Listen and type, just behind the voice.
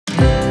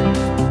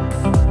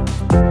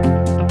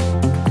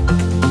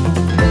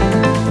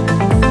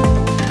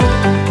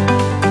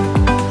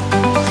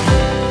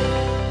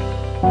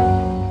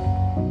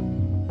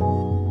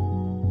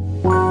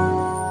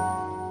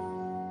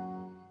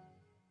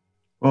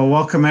Well,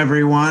 welcome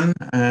everyone,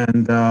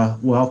 and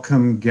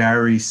welcome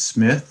Gary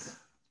Smith.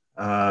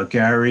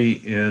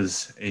 Gary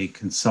is a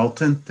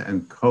consultant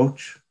and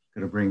coach.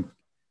 Going to bring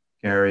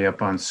Gary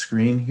up on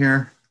screen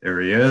here. There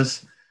he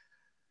is.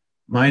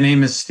 My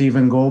name is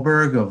Stephen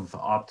Goldberg of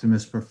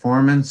Optimus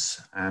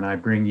Performance, and I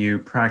bring you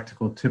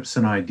practical tips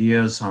and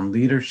ideas on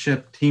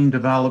leadership, team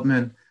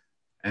development,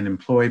 and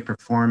employee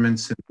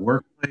performance in the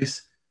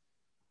workplace.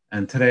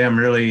 And today I'm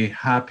really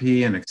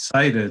happy and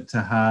excited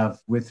to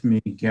have with me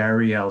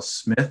Gary L.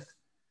 Smith.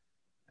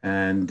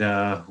 And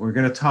we're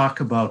going to talk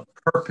about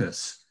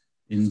purpose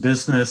in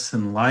business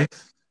and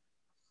life.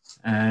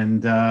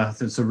 And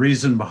there's a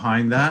reason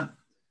behind that,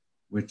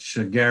 which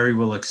Gary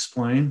will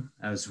explain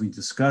as we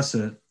discuss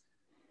it.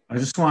 I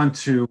just want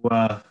to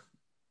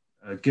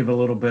give a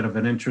little bit of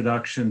an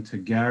introduction to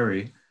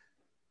Gary.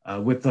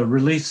 With the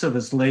release of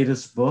his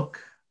latest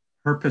book,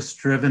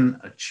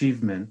 Purpose-Driven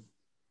Achievement,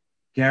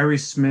 Gary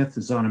Smith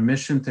is on a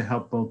mission to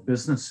help both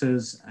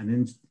businesses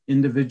and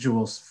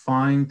individuals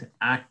find,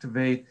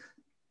 activate,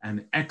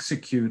 and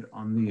execute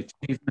on the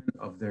achievement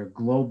of their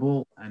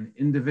global and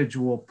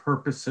individual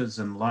purposes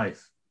in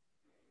life.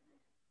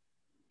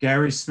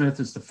 Gary Smith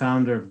is the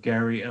founder of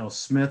Gary L.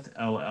 Smith,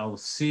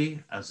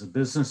 LLC. As a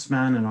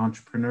businessman and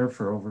entrepreneur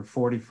for over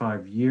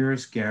 45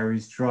 years,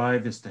 Gary's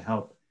drive is to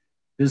help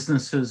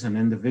businesses and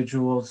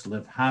individuals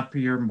live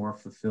happier, more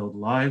fulfilled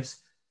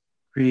lives,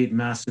 create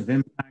massive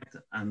impact,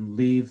 and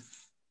leave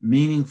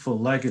meaningful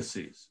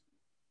legacies.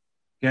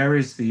 Gary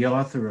is the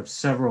author of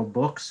several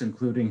books,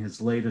 including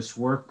his latest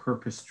work,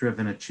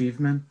 Purpose-Driven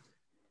Achievement,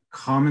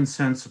 Common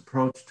Sense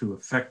Approach to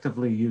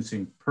Effectively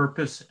Using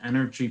Purpose,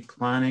 Energy,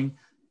 Planning,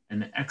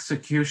 and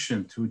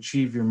Execution to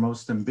Achieve Your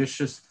Most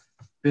Ambitious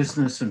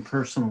Business and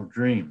Personal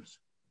Dreams.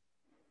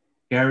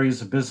 Gary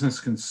is a business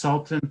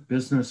consultant,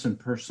 business and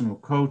personal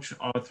coach,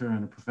 author,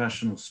 and a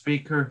professional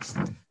speaker.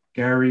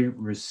 Gary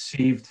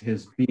received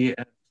his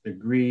BS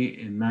degree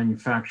in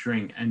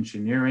manufacturing,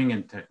 engineering,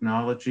 and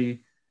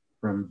technology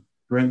from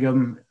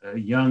Brigham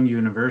Young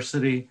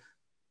University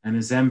and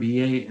his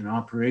MBA in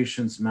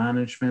operations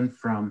management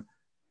from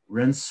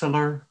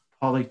Rensselaer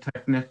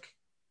Polytechnic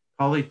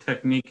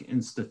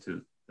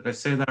Institute. Did I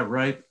say that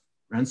right?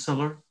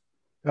 Rensselaer?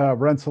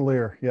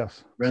 Rensselaer,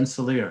 yes.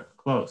 Rensselaer,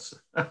 close.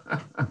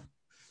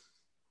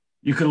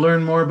 You can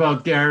learn more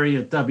about Gary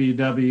at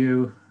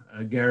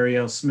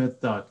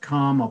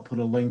www.garylsmith.com. I'll put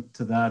a link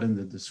to that in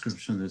the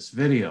description of this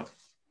video.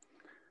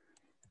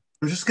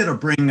 I'm just going to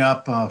bring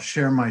up, I'll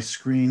share my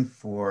screen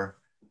for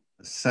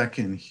a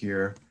second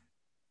here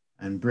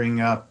and bring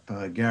up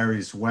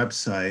Gary's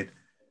website.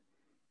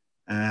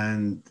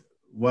 And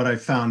what I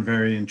found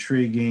very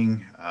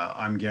intriguing,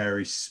 I'm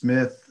Gary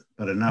Smith,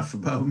 but enough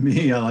about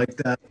me. I like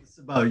that. It's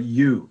about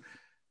you.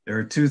 There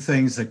are two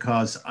things that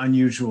cause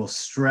unusual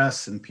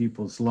stress in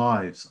people's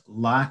lives: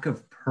 lack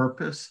of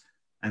purpose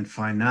and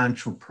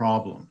financial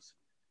problems.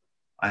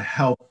 I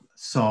help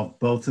solve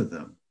both of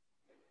them.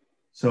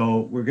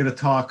 So we're going to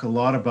talk a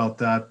lot about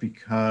that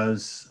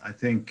because I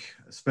think,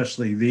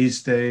 especially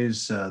these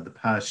days, the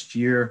past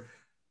year,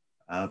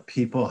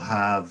 people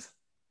have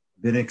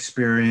been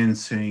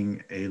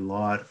experiencing a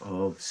lot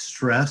of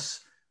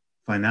stress,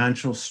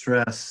 financial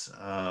stress,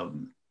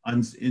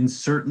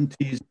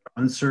 uncertainties,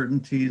 I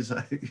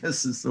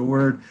guess is the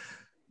word,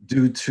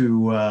 due to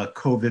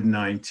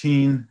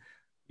COVID-19.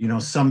 You know,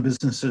 some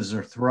businesses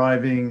are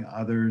thriving,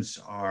 others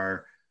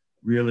are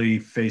really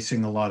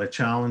facing a lot of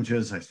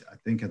challenges. I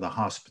think of the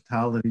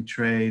hospitality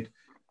trade,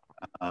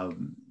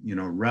 you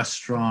know,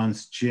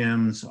 restaurants,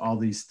 gyms, all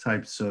these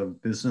types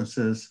of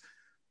businesses,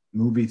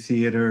 movie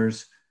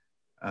theaters,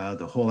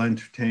 the whole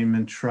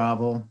entertainment,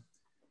 travel,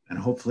 and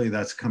hopefully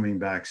that's coming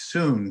back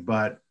soon.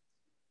 But,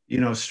 you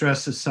know,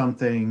 stress is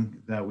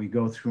something that we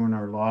go through in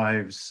our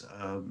lives,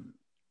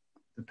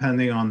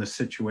 depending on the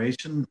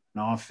situation,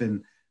 and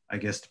often, I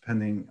guess,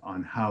 depending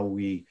on how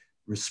we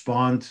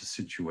respond to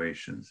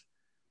situations.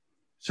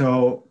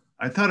 So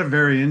I thought it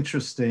very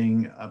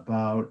interesting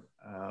about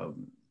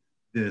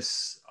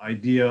this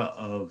idea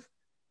of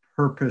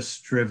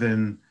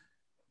purpose-driven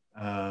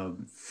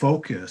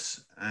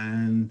focus.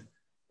 And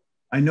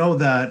I know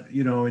that,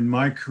 you know, in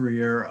my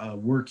career,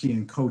 working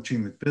and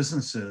coaching with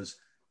businesses,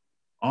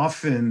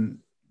 often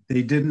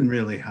they didn't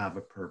really have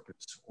a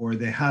purpose, or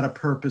they had a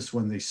purpose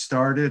when they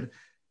started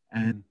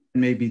and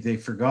maybe they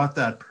forgot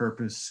that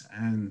purpose,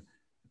 and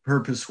the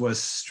purpose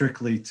was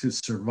strictly to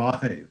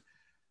survive.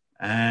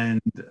 And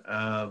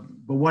but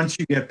once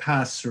you get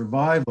past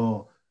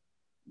survival,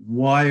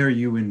 why are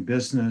you in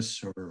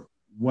business, or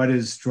what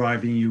is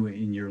driving you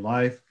in your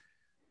life?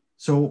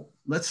 So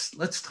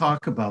let's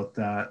talk about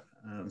that.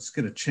 I'm just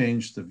going to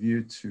change the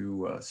view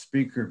to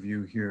speaker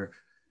view here.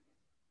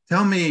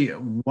 Tell me,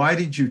 why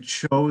did you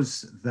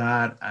chose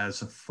that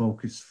as a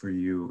focus for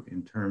you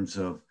in terms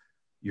of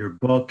your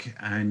book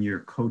and your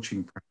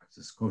coaching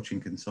practice,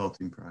 coaching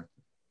consulting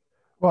practice?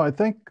 Well, I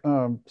think,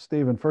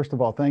 Stephen, first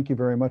of all, thank you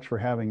very much for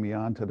having me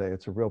on today.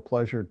 It's a real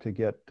pleasure to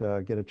get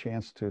a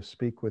chance to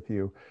speak with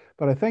you.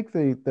 But I think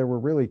there were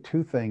really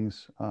two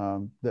things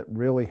that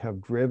really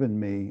have driven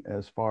me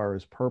as far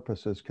as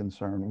purpose is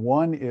concerned.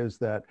 One is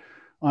that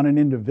on an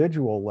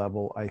individual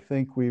level, I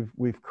think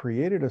we've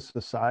created a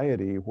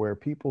society where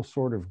people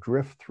sort of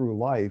drift through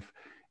life,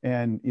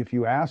 and if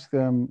you ask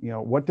them,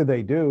 what do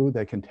they do,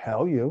 they can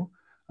tell you.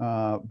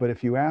 But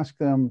if you ask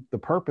them the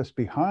purpose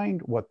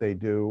behind what they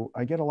do,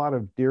 I get a lot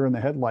of deer in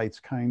the headlights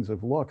kinds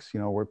of looks,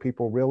 where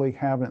people really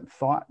haven't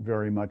thought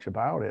very much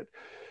about it.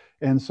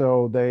 And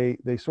so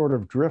they sort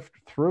of drift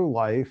through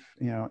life,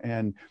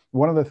 and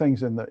one of the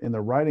things in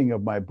the writing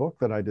of my book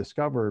that I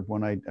discovered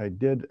when I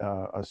did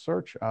a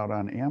search out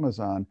on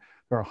Amazon,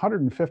 there are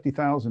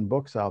 150,000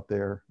 books out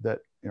there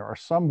that are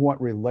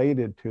somewhat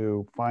related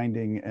to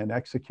finding and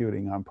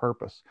executing on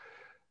purpose.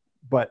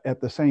 But at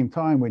the same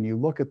time, when you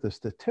look at the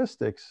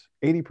statistics,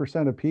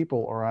 80% of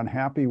people are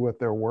unhappy with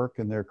their work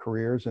and their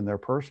careers and their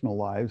personal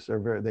lives.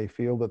 They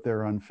feel that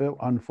they're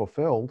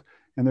unfulfilled,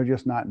 and they're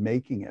just not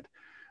making it.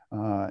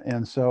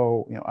 And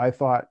so, I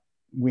thought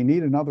we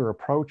need another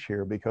approach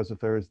here, because if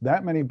there's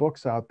that many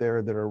books out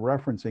there that are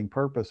referencing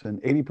purpose and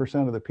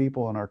 80% of the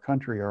people in our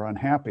country are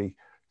unhappy,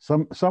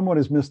 someone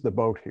has missed the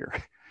boat here.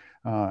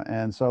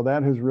 And so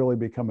that has really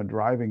become a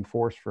driving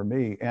force for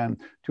me. And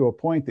to a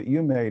point that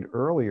you made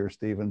earlier,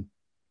 Stephen,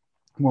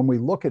 when we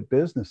look at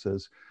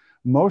businesses,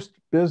 most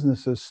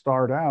businesses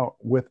start out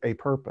with a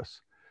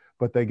purpose,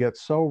 but they get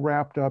so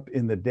wrapped up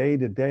in the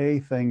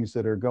day-to-day things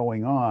that are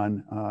going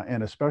on,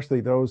 and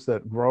especially those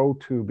that grow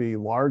to be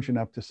large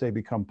enough to, say,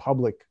 become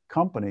public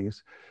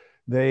companies.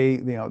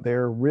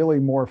 They're really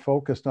more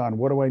focused on,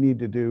 what do I need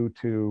to do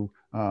to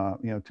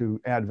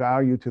add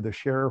value to the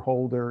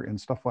shareholder and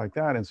stuff like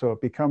that. And so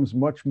it becomes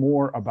much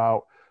more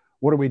about,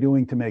 what are we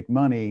doing to make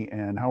money,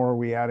 and how are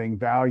we adding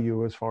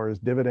value as far as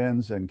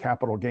dividends and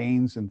capital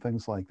gains and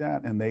things like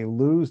that. And they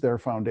lose their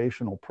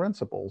foundational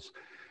principles.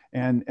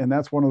 And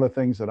that's one of the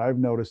things that I've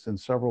noticed in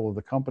several of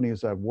the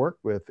companies I've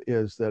worked with,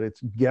 is that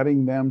it's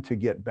getting them to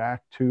get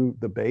back to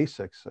the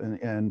basics.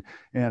 And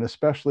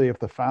especially if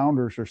the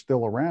founders are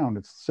still around,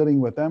 it's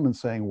sitting with them and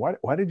saying,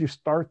 why did you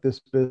start this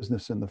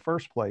business in the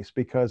first place?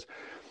 Because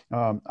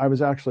I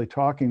was actually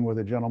talking with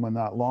a gentleman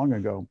not long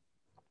ago,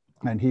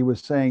 and he was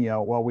saying,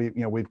 well,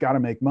 we've got to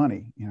make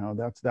money.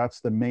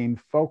 That's the main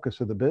focus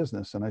of the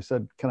business. And I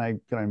said, can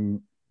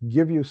I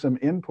give you some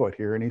input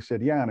here? And he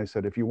said, yeah. And I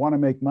said, if you want to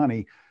make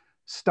money,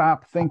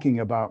 stop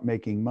thinking about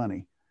making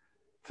money.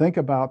 Think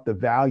about the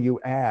value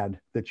add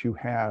that you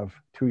have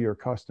to your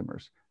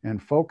customers,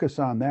 and focus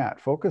on that.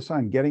 Focus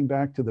on getting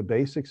back to the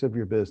basics of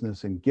your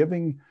business and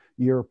giving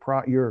your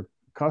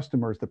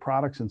customers the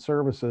products and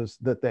services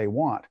that they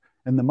want,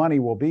 and the money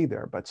will be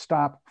there. But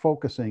stop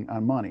focusing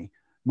on money.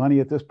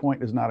 Money at this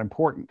point is not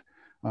important.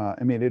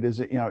 It is,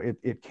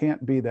 it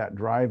can't be that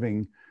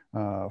driving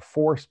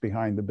force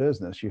behind the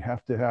business. You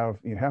have to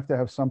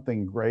have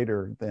something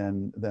greater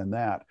than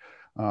that.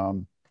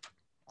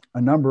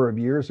 A number of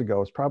years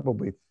ago, it's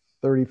probably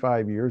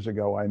 35 years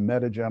ago, I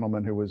met a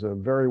gentleman who was a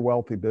very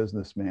wealthy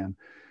businessman,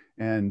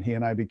 and he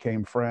and I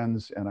became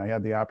friends. And I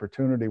had the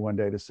opportunity one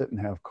day to sit and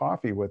have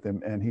coffee with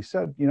him. And he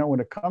said,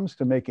 when it comes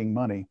to making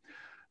money,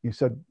 he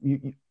said,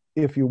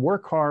 if you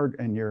work hard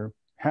and you're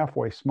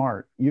halfway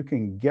smart, you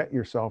can get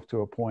yourself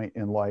to a point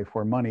in life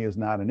where money is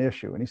not an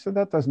issue. And he said,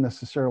 that doesn't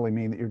necessarily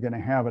mean that you're going to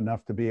have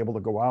enough to be able to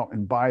go out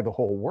and buy the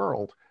whole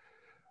world,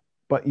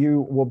 but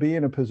you will be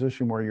in a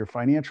position where you're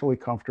financially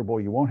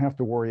comfortable. You won't have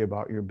to worry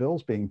about your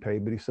bills being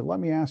paid. But he said, let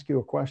me ask you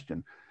a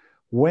question.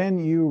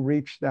 When you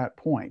reach that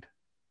point,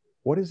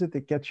 what is it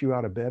that gets you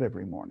out of bed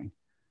every morning?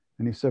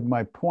 And he said,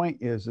 my point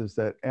is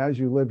that as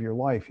you live your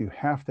life, you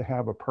have to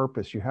have a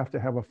purpose. You have to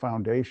have a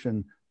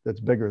foundation that's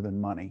bigger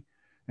than money.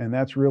 And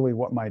that's really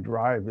what my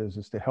drive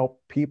is to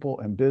help people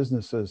and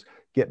businesses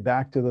get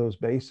back to those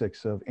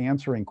basics of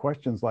answering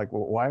questions like,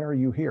 well, why are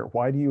you here?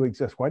 Why do you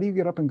exist? Why do you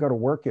get up and go to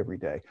work every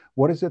day?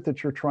 What is it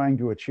that you're trying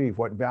to achieve?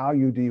 What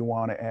value do you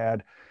want to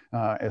add?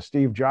 As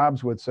Steve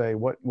Jobs would say,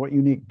 what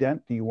unique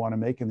dent do you want to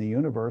make in the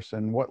universe?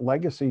 And what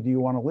legacy do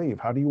you want to leave?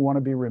 How do you want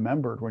to be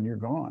remembered when you're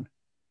gone?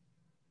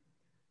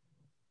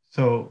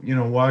 So,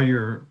 while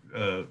you're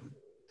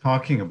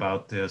talking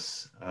about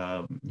this,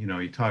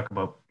 you talk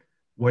about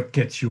what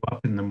gets you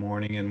up in the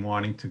morning and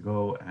wanting to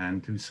go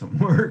and do some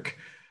work.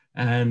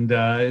 And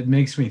it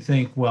makes me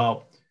think,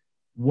 well,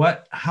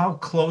 how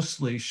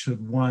closely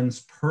should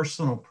one's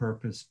personal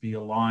purpose be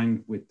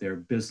aligned with their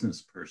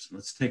business person?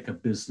 Let's take a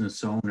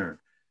business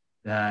owner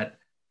that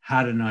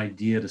had an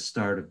idea to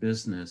start a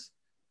business.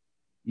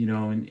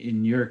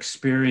 In your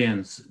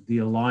experience, the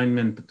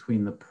alignment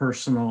between the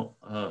personal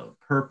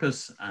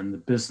purpose and the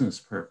business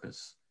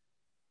purpose,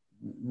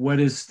 what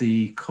is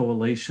the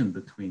correlation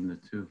between the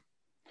two?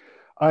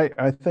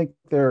 I think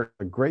there's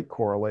a great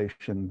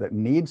correlation that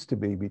needs to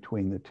be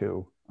between the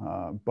two.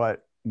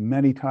 But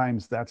many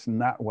times that's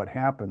not what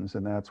happens,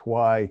 and that's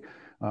why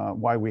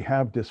we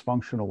have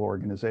dysfunctional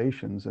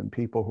organizations and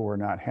people who are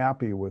not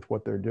happy with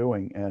what they're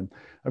doing. And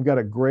I've got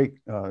a great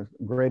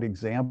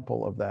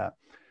example of that.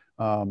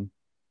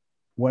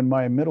 When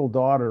my middle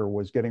daughter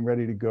was getting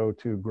ready to go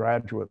to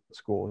graduate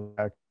school,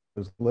 I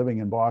was living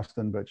in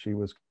Boston, but she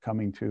was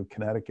coming to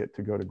Connecticut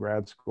to go to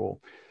grad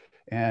school.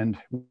 And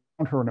we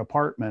found her an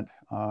apartment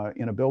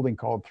in a building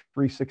called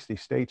 360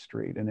 State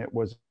Street. And it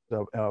was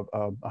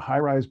a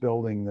high-rise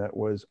building that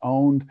was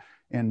owned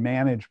and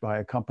managed by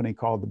a company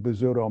called the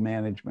Bizzuto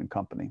Management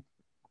Company.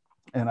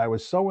 And I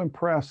was so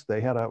impressed.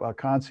 They had a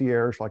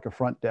concierge, like a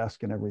front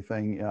desk and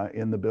everything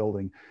in the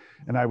building.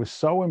 And I was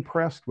so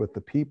impressed with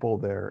the people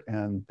there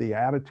and the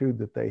attitude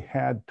that they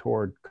had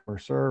toward customer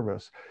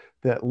service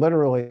that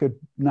literally could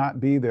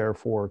not be there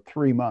for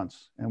 3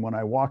 months. And when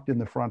I walked in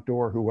the front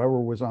door, whoever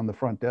was on the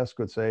front desk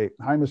would say,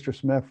 "Hi, Mr.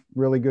 Smith,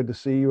 really good to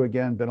see you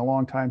again. Been a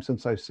long time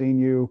since I've seen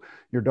you.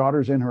 Your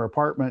daughter's in her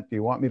apartment. Do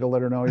you want me to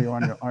let her know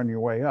you're on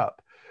your way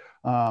up?"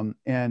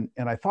 And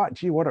I thought,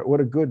 gee, what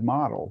a good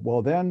model.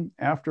 Well, then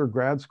after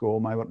grad school,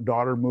 my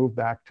daughter moved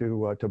back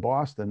to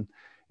Boston,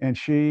 and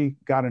she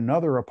got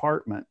another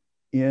apartment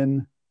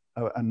in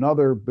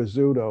another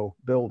Bizzuto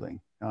building.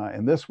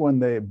 And this one,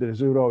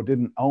 Bizzuto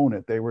didn't own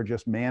it; they were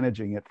just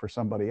managing it for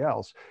somebody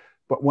else.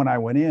 But when I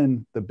went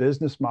in, the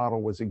business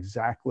model was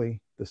exactly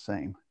the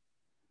same.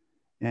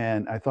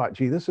 And I thought,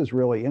 gee, this is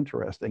really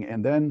interesting.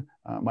 And then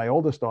my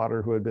oldest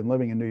daughter, who had been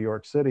living in New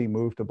York City,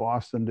 moved to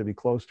Boston to be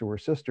close to her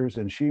sisters.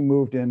 And she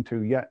moved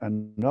into yet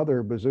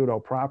another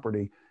Bizzuto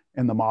property,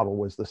 and the model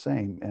was the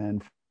same.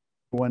 And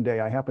one day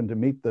I happened to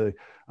meet the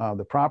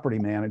property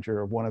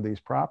manager of one of these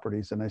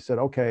properties. And I said,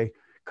 "Okay,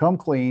 come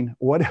clean.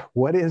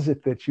 What is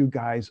it that you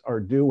guys are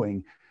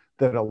doing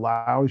that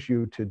allows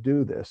you to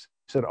do this?"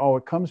 He said, "Oh,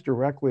 it comes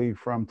directly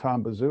from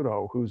Tom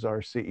Bizzuto, who's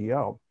our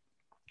CEO."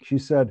 She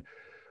said,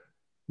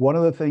 "One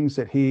of the things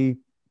that he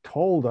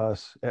told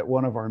us at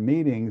one of our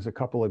meetings a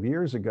couple of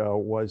years ago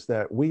was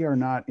that we are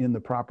not in the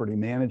property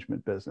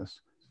management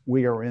business.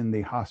 We are in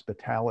the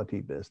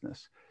hospitality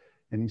business."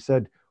 And he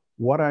said,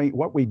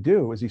 what we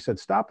do is, he said,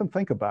 "Stop and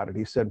think about it."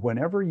 He said,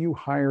 "Whenever you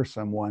hire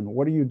someone,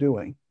 what are you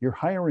doing? You're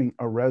hiring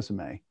a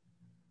resume.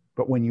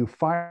 But when you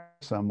fire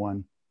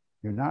someone,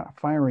 you're not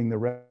firing the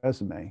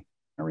resume,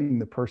 you're hiring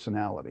the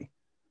personality.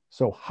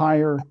 So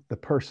hire the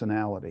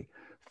personality.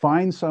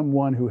 Find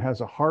someone who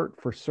has a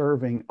heart for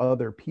serving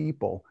other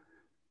people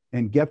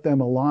and get them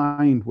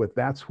aligned with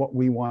that's what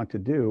we want to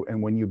do."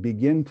 And when you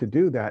begin to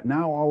do that,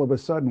 now all of a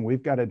sudden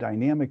we've got a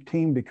dynamic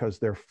team because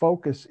their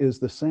focus is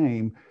the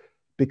same,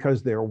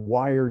 because they're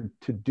wired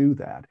to do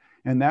that.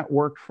 And that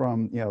worked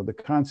from, the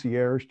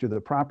concierge to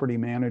the property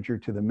manager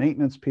to the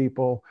maintenance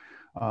people,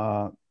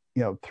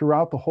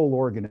 throughout the whole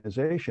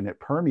organization. It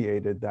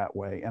permeated that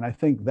way. And I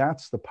think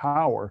that's the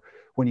power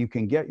when you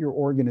can get your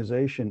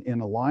organization in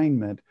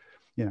alignment.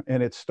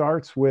 And it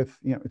starts with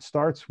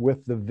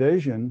the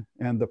vision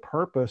and the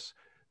purpose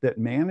that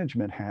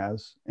management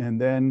has,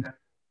 and then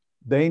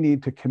they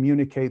need to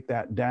communicate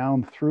that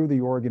down through the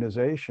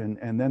organization,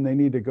 and then they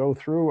need to go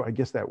through, I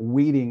guess, that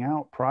weeding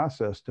out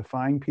process to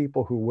find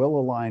people who will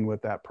align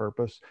with that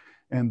purpose,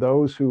 and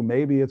those who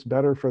maybe it's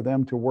better for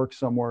them to work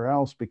somewhere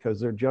else because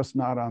they're just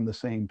not on the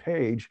same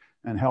page,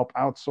 and help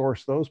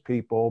outsource those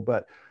people.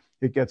 But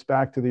it gets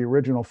back to the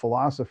original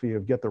philosophy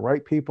of get the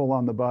right people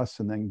on the bus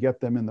and then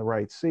get them in the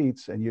right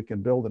seats, and you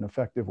can build an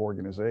effective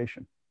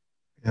organization.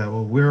 Yeah,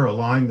 well, we're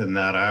aligned in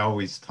that. I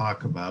always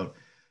talk about,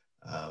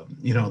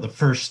 the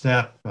first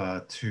step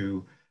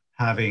to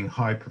having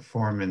high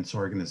performance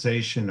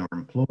organization or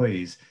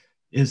employees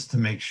is to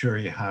make sure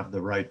you have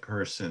the right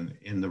person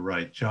in the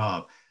right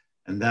job.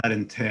 And that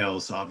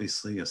entails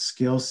obviously a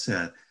skill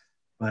set,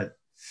 but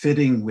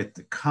fitting with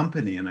the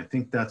company. And I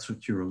think that's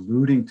what you're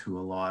alluding to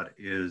a lot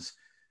is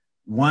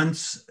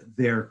once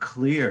they're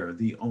clear,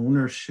 the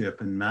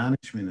ownership and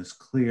management is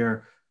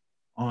clear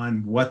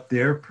on what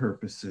their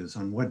purpose is,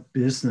 on what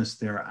business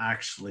they're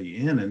actually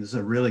in. And this is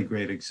a really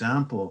great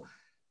example.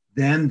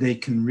 Then they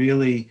can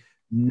really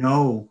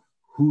know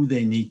who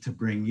they need to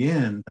bring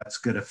in that's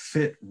going to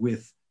fit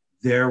with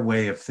their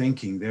way of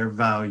thinking, their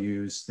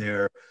values,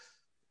 their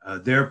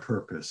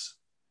purpose.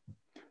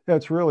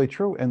 That's really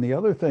true. And the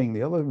other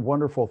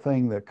wonderful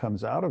thing that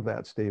comes out of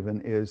that,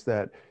 Stephen, is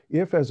that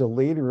if as a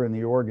leader in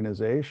the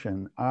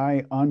organization,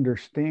 I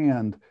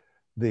understand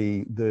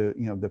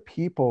the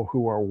people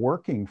who are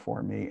working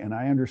for me, and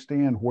I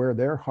understand where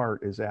their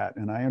heart is at,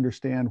 and I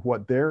understand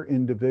what their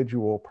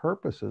individual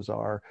purposes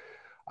are,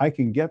 I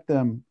can get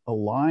them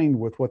aligned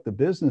with what the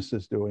business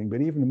is doing.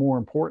 But even more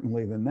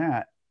importantly than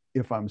that,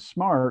 if I'm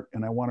smart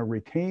and I want to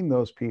retain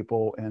those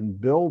people and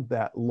build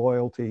that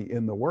loyalty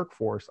in the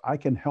workforce, I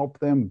can help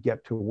them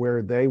get to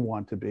where they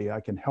want to be. I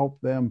can help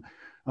them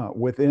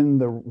within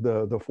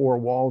the four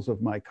walls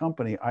of my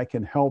company. I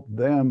can help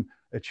them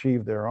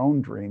achieve their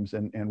own dreams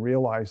and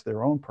realize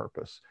their own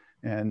purpose.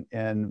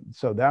 And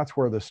so that's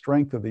where the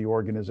strength of the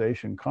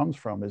organization comes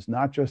from, is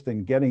not just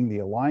in getting the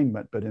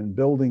alignment, but in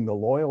building the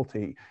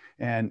loyalty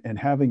and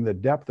having the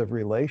depth of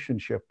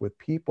relationship with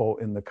people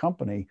in the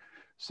company,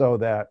 so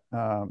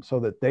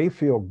that they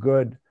feel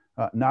good,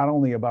 not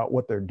only about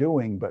what they're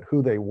doing, but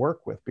who they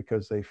work with,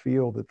 because they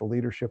feel that the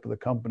leadership of the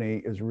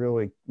company is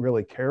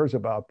really cares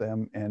about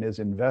them and is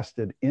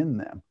invested in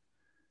them.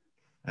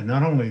 And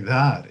not only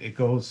that, it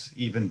goes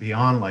even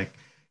beyond, like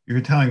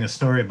you're telling a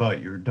story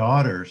about your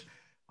daughters.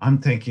 I'm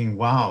thinking,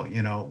 wow,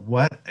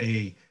 what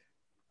a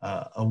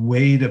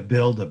way to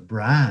build a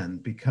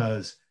brand,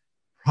 because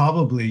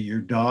probably your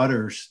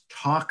daughters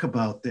talk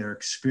about their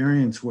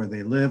experience where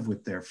they live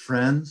with their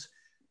friends,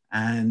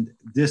 and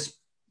this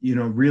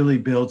really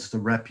builds the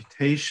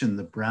reputation,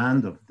 the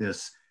brand of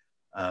this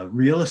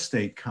real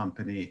estate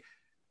company.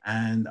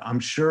 And I'm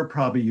sure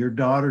probably your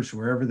daughters,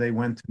 wherever they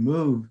went to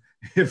move,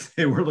 if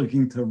they were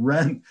looking to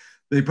rent,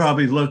 they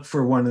probably looked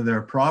for one of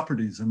their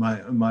properties. Am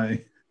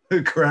I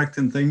correct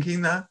in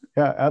thinking that?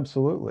 Yeah,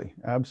 absolutely.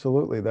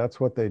 Absolutely. That's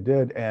what they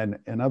did. And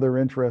another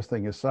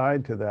interesting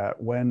aside to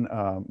that, when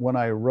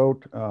I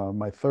wrote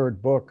my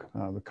third book,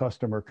 The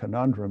Customer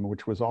Conundrum,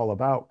 which was all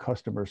about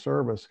customer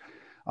service,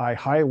 I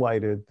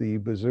highlighted the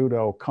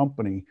Bizzuto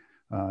company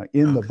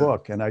in the Okay.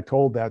 book, and I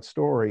told that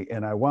story.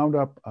 And I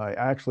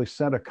actually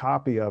sent a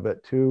copy of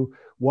it to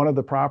one of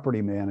the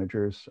property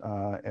managers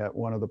at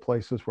one of the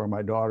places where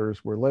my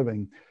daughters were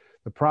living.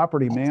 The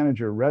property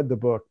manager read the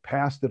book,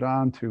 passed it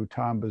on to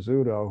Tom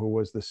Bizzuto, who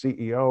was the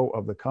CEO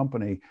of the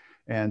company.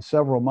 And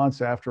several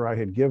months after I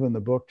had given the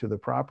book to the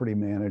property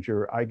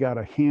manager, I got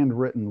a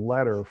handwritten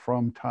letter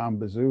from Tom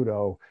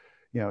Bizzuto,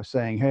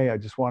 saying, "Hey, I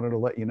just wanted to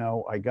let you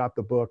know I got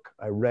the book.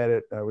 I read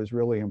it. I was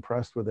really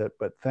impressed with it.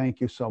 But thank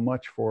you so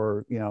much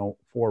for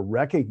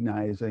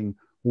recognizing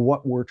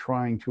what we're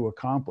trying to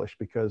accomplish."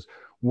 Because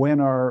when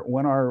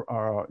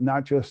our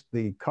not just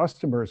the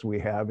customers we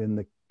have in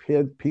the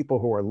people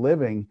who are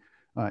living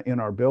in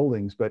our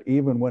buildings, but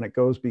even when it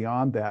goes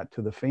beyond that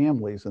to the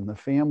families, and the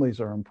families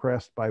are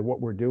impressed by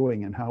what we're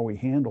doing and how we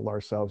handle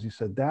ourselves, you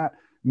said that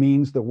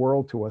means the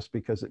world to us,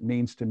 because it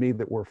means to me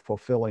that we're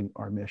fulfilling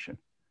our mission.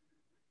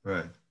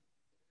 Right.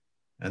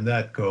 And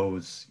that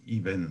goes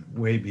even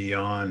way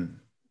beyond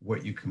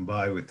what you can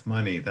buy with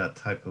money, that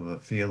type of a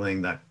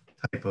feeling, that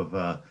type of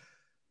a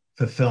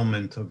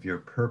fulfillment of your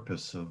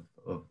purpose, of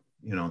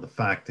the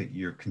fact that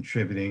you're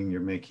contributing,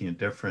 you're making a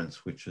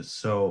difference, which is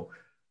so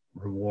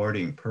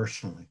rewarding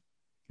personally.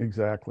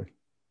 Exactly.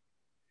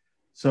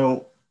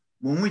 So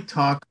when we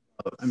talk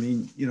about,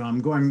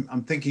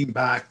 I'm thinking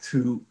back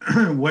to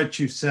what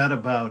you said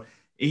about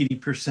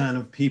 80%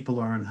 of people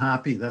are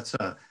unhappy. That's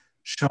a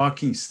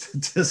shocking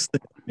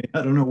statistic.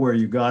 I don't know where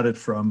you got it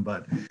from,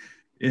 but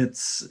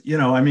it's,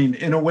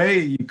 in a way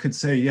you could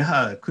say,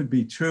 yeah, it could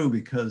be true,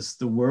 because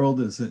the world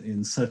is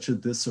in such a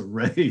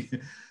disarray.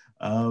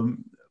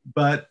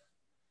 But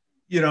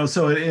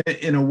so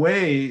in a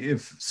way,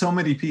 if so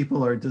many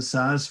people are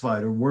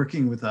dissatisfied or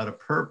working without a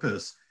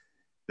purpose,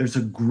 there's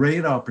a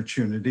great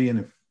opportunity. And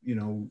if,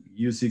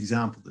 use the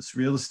example of this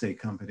real estate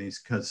companies,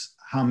 because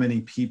how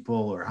many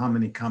people or how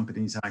many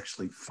companies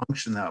actually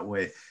function that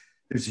way?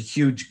 There's a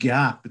huge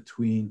gap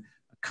between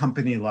a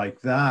company like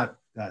that,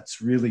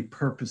 that's really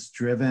purpose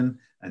driven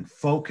and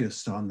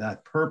focused on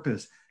that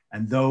purpose,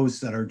 and those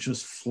that are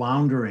just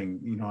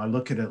floundering. I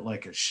look at it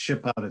like a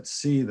ship out at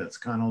sea that's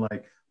kind of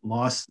like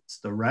lost its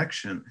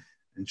direction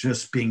and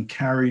just being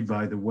carried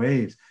by the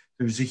waves.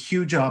 There's a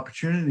huge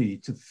opportunity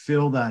to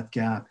fill that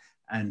gap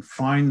and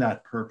find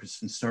that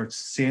purpose and start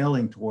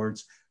sailing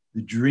towards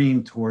the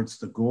dream, towards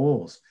the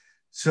goals.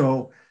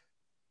 So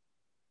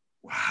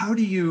how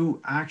do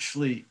you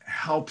actually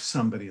help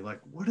somebody? Like,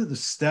 what are the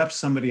steps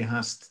somebody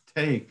has to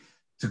take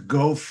to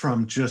go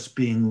from just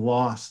being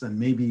lost, and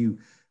maybe you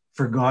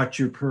forgot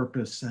your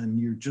purpose and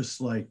you're just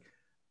like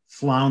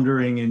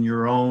floundering in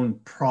your own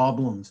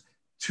problems,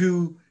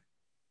 to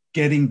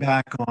getting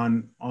back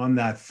on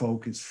that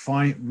focus,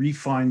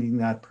 refinding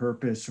that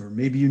purpose? Or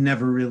maybe you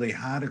never really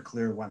had a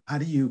clear one. How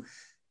do you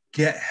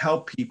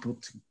help people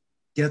to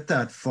get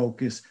that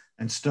focus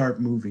and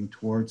start moving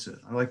towards it?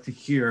 I like to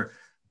hear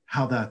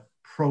how that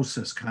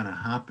process kind of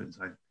happens.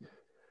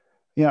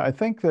 Yeah, I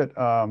think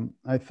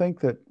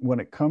that when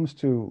it comes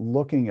to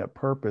looking at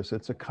purpose,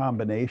 it's a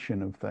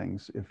combination of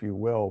things, if you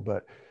will.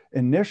 But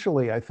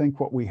initially, I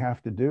think what we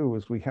have to do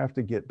is we have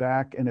to get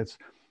back, and it's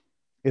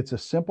a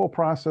simple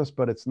process,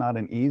 but it's not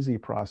an easy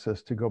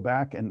process, to go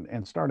back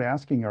and start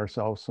asking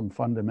ourselves some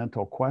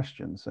fundamental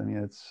questions. I mean,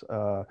 it's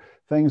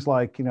things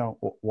like,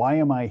 why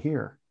am I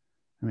here?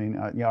 I mean,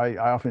 I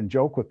often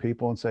joke with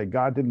people and say,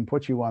 God didn't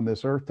put you on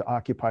this earth to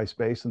occupy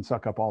space and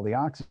suck up all the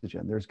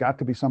oxygen. There's got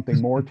to be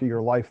something more to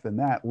your life than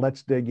that.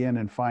 Let's dig in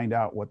and find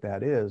out what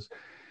that is.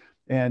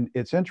 And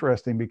it's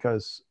interesting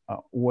because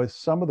with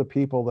some of the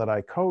people that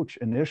I coach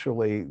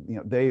initially,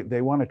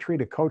 they want to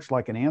treat a coach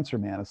like an answer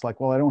man. It's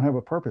like, well, I don't have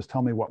a purpose.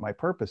 Tell me what my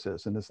purpose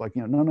is. And it's like,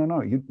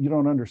 no. You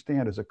don't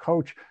understand. As a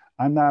coach,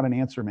 I'm not an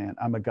answer man.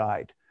 I'm a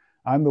guide.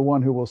 I'm the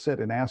one who will sit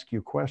and ask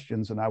you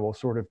questions, and I will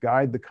sort of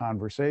guide the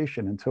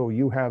conversation until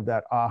you have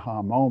that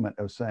aha moment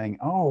of saying,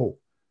 oh,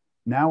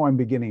 now I'm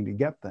beginning to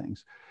get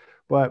things.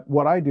 But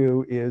what I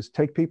do is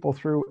take people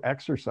through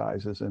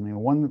exercises. I mean,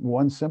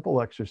 one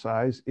simple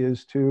exercise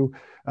is to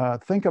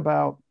think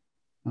about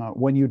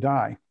when you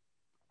die,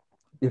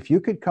 if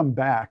you could come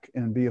back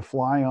and be a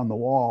fly on the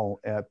wall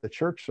at the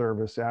church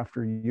service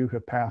after you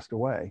have passed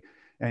away,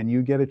 and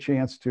you get a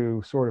chance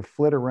to sort of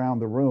flit around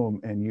the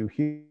room and you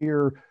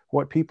hear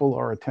what people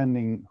are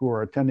attending who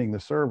are attending the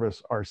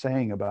service are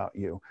saying about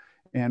you.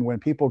 And when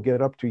people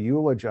get up to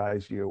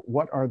eulogize you,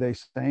 what are they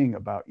saying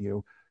about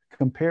you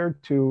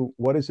compared to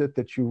what is it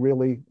that you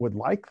really would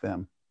like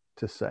them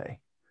to say?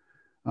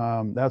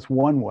 That's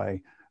one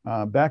way.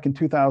 Back in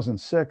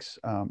 2006,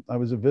 I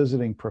was a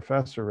visiting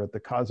professor at the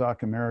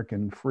Kazakh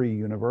American Free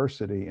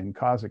University in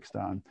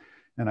Kazakhstan,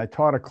 and I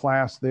taught a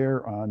class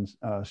there on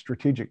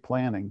strategic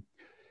planning.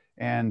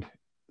 And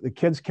the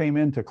kids came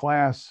into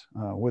class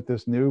with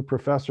this new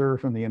professor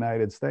from the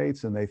United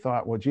States, and they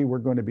thought, well, gee, we're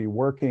going to be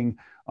working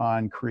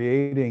on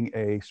creating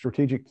a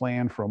strategic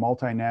plan for a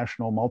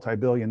multinational,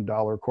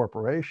 multi-billion-dollar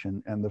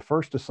corporation. And the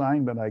first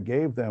assignment I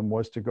gave them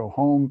was to go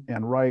home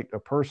and write a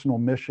personal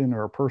mission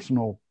or a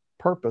personal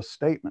purpose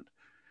statement.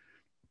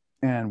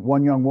 And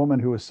one young woman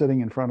who was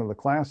sitting in front of the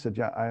class said,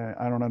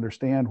 I don't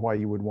understand why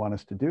you would want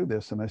us to do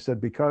this. And I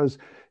said, because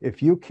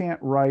if you can't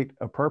write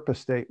a purpose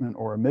statement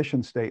or a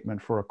mission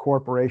statement for a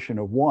corporation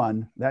of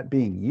one, that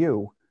being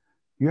you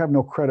have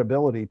no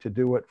credibility to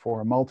do it for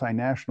a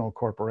multinational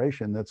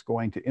corporation that's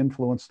going to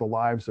influence the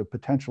lives of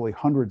potentially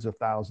hundreds of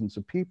thousands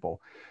of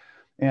people.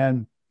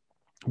 And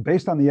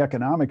based on the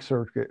economic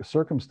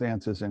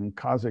circumstances in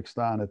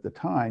Kazakhstan at the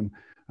time,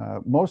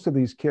 most of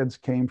these kids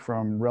came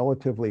from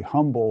relatively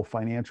humble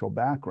financial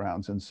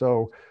backgrounds. And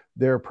so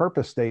their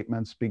purpose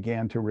statements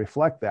began to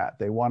reflect that.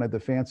 They wanted the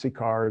fancy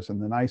cars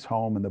and the nice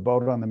home and the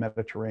boat on the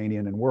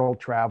Mediterranean and world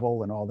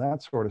travel and all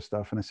that sort of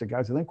stuff. And I said,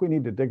 guys, I think we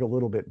need to dig a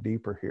little bit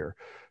deeper here.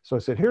 So I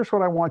said, here's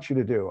what I want you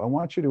to do. I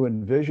want you to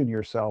envision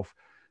yourself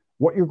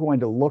what you're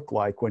going to look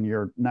like when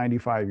you're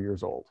 95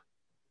 years old.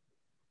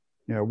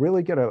 You know,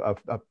 really get a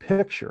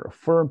picture, a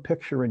firm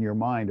picture in your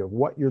mind of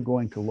what you're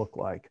going to look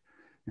like.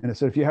 And I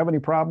said, if you have any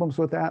problems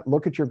with that,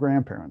 look at your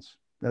grandparents.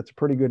 That's a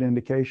pretty good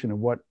indication of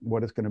what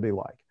it's going to be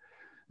like.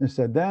 And I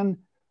said, then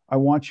I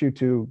want you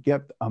to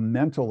get a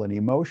mental and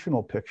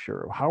emotional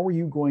picture of how are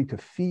you going to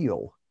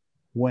feel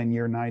when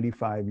you're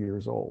 95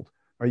 years old?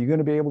 Are you going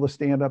to be able to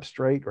stand up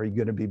straight? Are you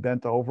going to be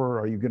bent over?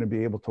 Are you going to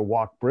be able to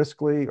walk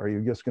briskly? Are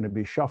you just going to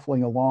be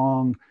shuffling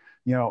along?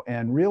 You know,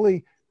 and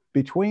really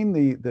between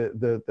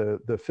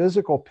the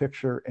physical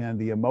picture and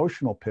the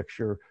emotional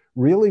picture,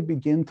 really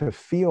begin to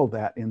feel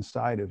that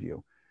inside of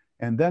you.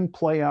 And then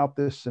play out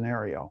this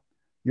scenario.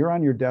 You're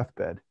on your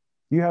deathbed.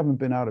 You haven't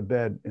been out of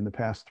bed in the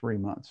past 3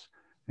 months.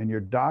 And your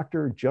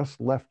doctor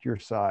just left your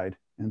side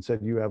and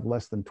said you have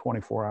less than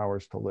 24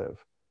 hours to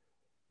live.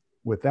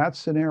 With that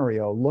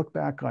scenario, look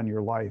back on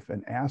your life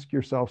and ask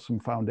yourself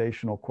some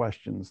foundational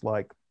questions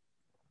like,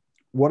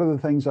 what are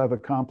the things I've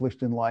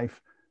accomplished in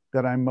life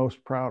that I'm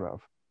most proud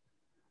of?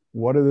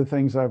 What are the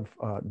things I've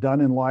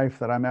done in life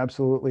that I'm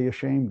absolutely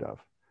ashamed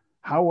of?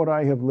 How would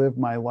I have lived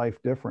my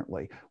life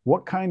differently?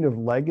 What kind of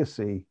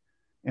legacy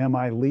am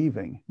I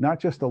leaving? Not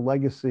just a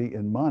legacy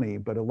in money,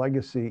 but a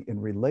legacy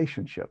in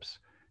relationships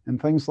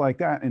and things like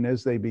that. And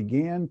as they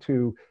began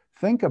to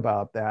think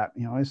about that,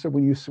 you know, I said,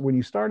 when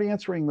you start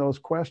answering those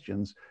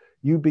questions,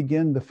 you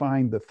begin to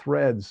find the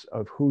threads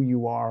of who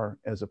you are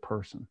as a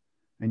person.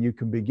 And you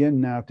can begin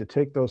now to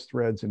take those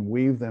threads and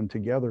weave them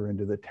together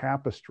into the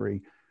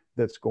tapestry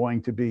that's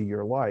going to be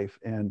your life.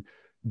 And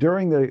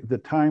during the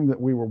time that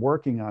we were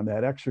working on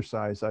that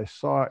exercise, I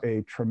saw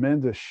a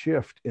tremendous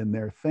shift in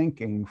their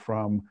thinking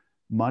from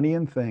money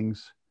and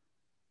things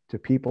to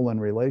people and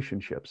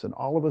relationships. And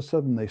all of a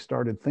sudden, they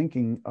started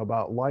thinking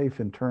about life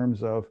in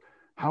terms of,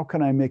 how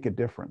can I make a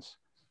difference?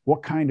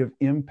 What kind of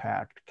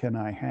impact can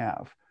I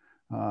have?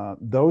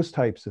 Those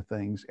types of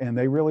things. And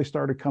they really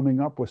started coming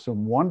up with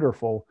some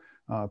wonderful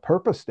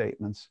purpose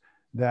statements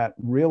that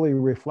really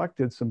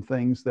reflected some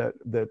things that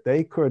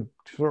they could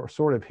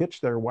sort of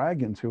hitch their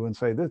wagon to and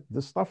say,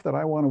 this stuff that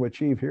I want to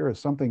achieve here is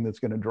something that's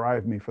going to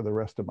drive me for the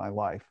rest of my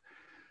life.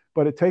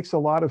 But it takes a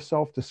lot of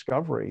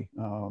self-discovery,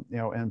 you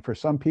know, and for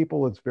some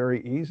people it's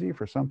very easy.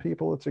 For some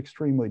people it's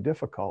extremely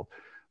difficult.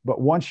 But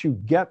once you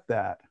get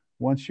that,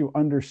 once you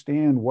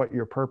understand what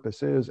your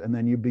purpose is, and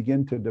then you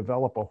begin to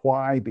develop a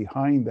why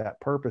behind that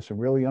purpose and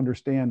really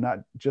understand not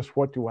just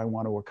what do I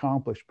want to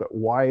accomplish, but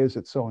why is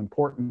it so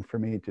important for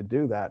me to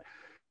do that?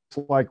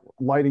 It's like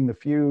lighting the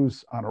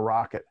fuse on a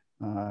rocket.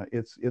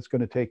 It's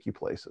going to take you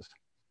places.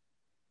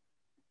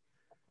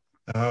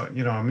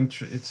 You know,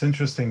 it's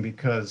interesting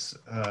because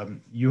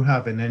you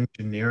have an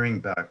engineering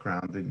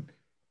background and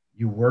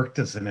you worked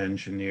as an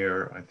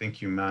engineer. I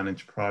think you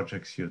managed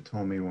projects, you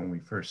told me when we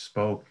first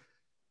spoke.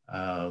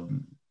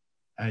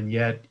 And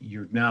yet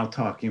you're now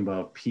talking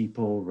about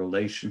people,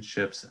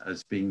 relationships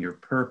as being your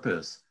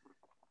purpose.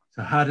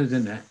 So how did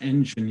an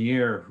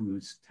engineer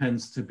who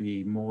tends to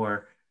be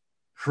more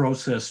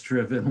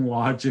process-driven,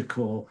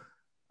 logical,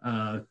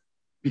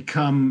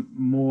 become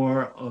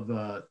more of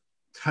a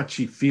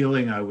touchy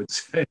feeling, I would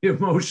say,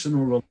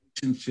 emotional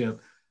relationship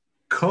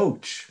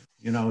coach?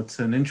 You know, it's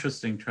an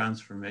interesting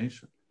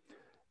transformation.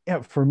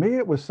 Yeah, for me,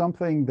 it was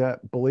something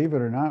that, believe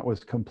it or not,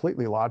 was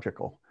completely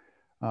logical.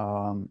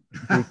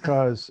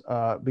 because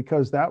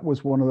that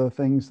was one of the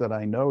things that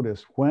I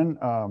noticed when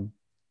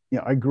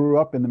I grew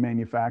up in the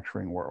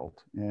manufacturing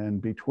world, and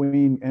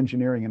between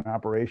engineering and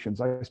operations,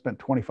 I spent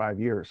 25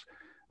 years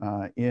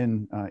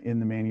in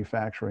the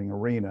manufacturing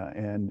arena.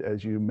 And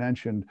as you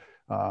mentioned,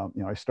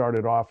 I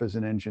started off as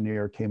an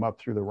engineer, came up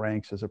through the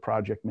ranks as a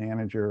project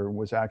manager,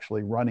 was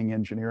actually running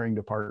engineering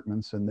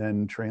departments, and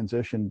then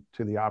transitioned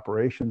to the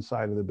operations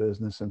side of the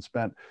business and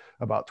spent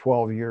about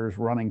 12 years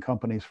running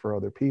companies for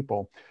other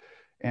people.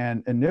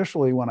 And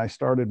initially, when I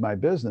started my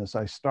business,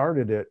 I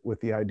started it with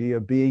the idea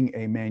of being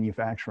a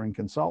manufacturing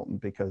consultant,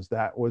 because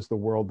that was the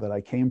world that I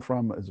came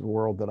from, as a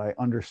world that I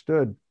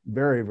understood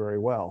very, very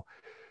well.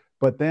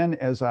 But then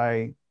as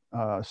I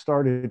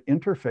started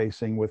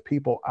interfacing with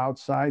people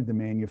outside the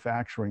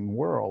manufacturing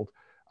world,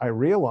 I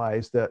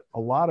realized that a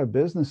lot of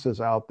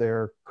businesses out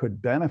there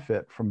could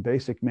benefit from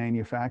basic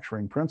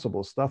manufacturing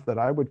principles, stuff that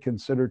I would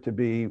consider to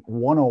be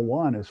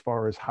 101 as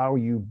far as how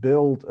you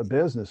build a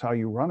business, how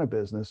you run a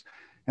business.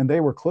 And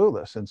they were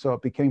clueless. And so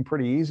it became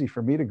pretty easy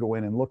for me to go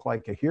in and look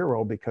like a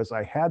hero, because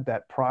I had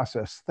that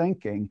process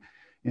thinking,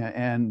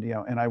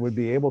 and I would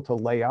be able to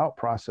lay out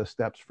process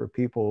steps for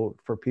people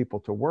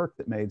to work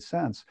that made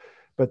sense.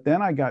 But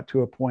then I got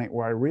to a point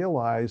where I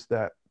realized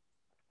that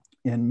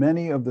in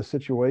many of the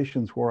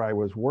situations where I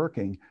was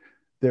working,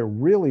 there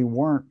really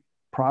weren't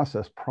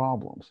process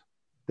problems.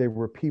 They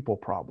were people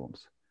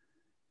problems.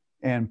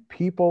 And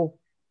people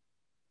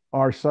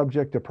are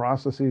subject to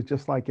processes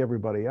just like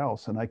everybody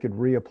else. And I could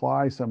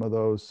reapply some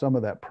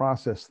of that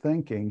process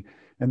thinking.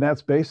 And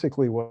that's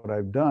basically what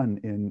I've done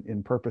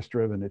in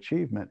purpose-driven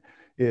achievement,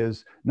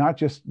 is not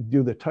just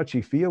do the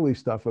touchy-feely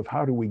stuff of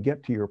how do we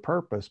get to your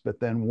purpose, but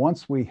then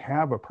once we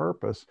have a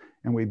purpose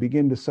and we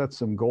begin to set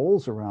some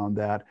goals around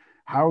that,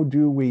 how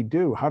do we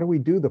do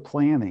the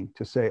planning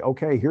to say,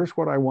 okay, here's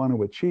what I want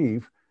to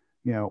achieve.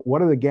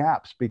 What are the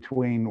gaps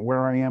between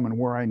where I am and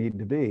where I need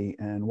to be?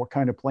 And what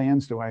kind of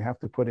plans do I have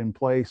to put in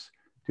place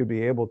to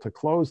be able to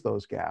close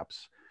those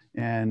gaps?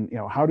 And,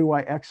 how do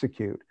I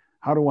execute?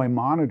 How do I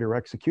monitor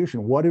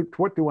execution? What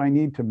do I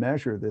need to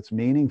measure that's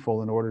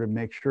meaningful in order to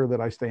make sure that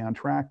I stay on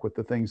track with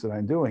the things that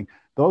I'm doing?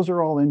 Those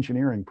are all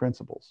engineering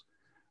principles.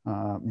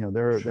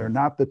 They're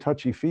not the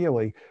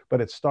touchy-feely,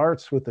 but it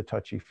starts with the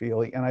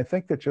touchy-feely. And I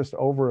think that just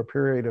over a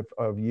period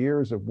of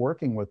years of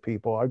working with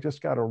people, I've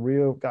just gotten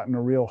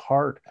a real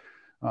heart,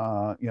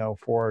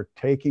 for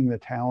taking the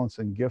talents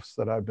and gifts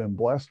that I've been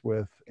blessed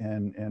with,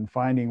 and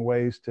finding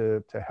ways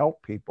to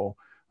help people,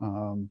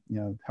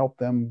 help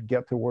them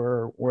get to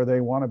where they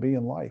want to be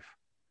in life.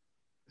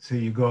 So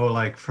you go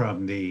like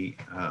from the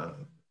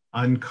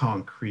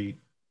unconcrete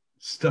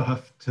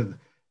stuff to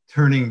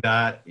turning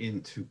that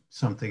into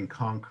something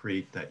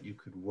concrete that you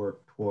could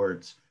work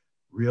towards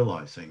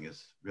realizing,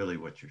 is really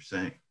what you're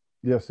saying.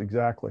 Yes,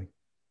 exactly.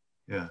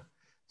 Yeah.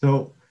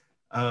 So,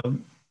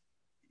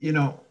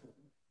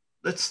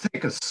 let's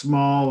take a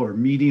small or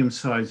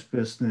medium-sized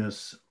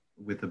business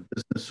with a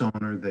business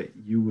owner that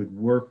you would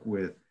work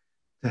with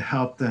to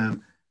help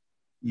them,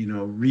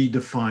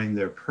 redefine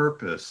their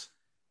purpose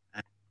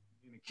and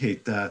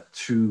communicate that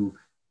to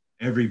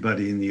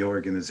everybody in the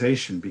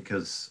organization.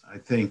 Because I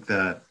think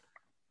that,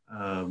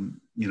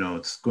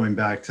 it's going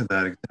back to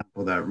that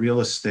example, that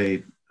real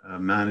estate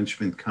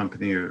management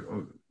company,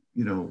 or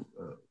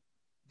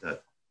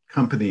that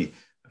company,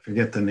 I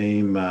forget the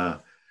name,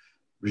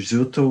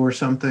 Rizzuto or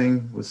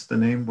something. What's the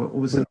name? What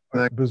was it?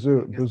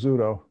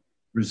 Bizzuto.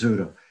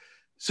 Rizzuto.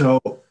 So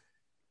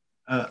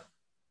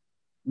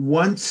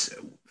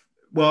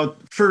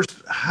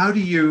first, how do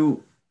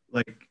you,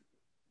 like,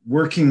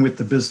 working with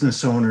the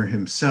business owner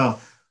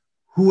himself,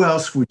 who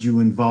else would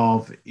you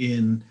involve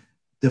in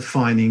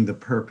defining the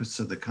purpose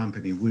of the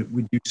company?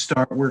 Would you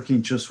start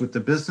working just with the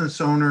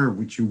business owner, or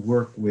would you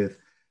work with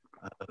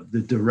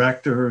the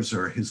directors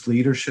or his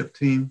leadership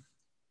team?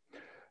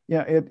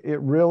 Yeah, it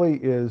really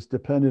is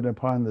dependent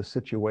upon the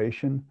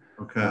situation.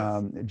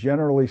 Okay.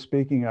 Generally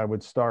speaking, I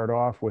would start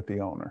off with the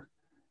owner,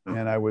 Okay.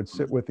 and I would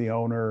sit with the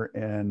owner,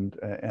 and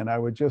I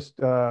would just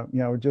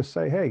just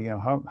say, hey,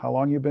 how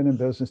long you been in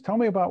business? Tell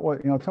me about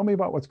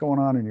what's going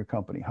on in your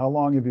company. How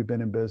long have you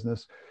been in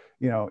business?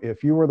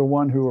 If you were the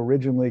one who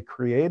originally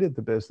created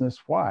the business,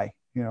 why?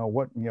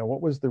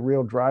 What was the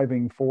real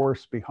driving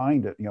force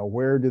behind it?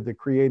 Where did the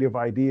creative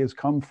ideas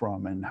come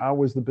from, and how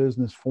was the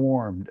business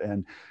formed?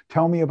 And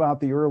tell me about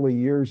the early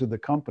years of the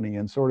company,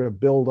 and sort of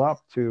build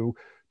up to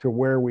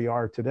where we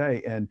are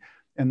today. And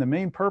the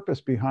main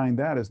purpose behind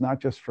that is not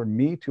just for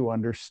me to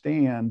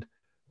understand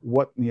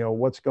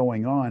what's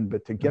going on,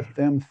 but to get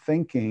them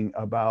thinking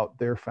about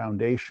their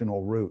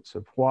foundational roots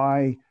of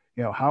why,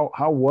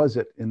 how was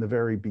it in the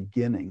very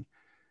beginning?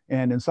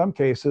 And in some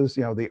cases,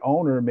 the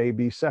owner may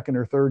be second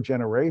or third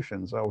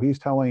generation. So he's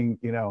telling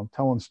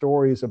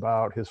stories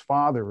about his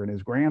father and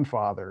his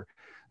grandfather,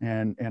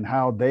 and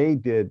how they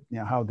did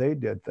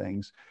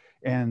things.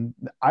 And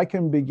I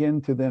can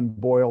begin to then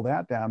boil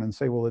that down and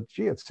say, well,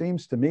 gee, it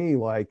seems to me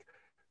like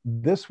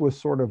this was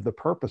sort of the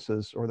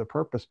purposes or the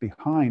purpose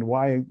behind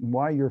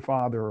why your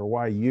father or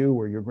why you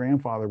or your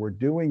grandfather were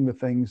doing the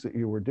things that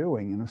you were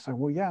doing. And I said,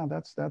 well, yeah,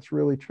 that's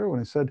really true. And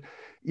I said,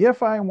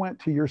 if I went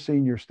to your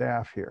senior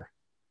staff here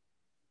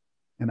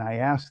and I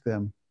asked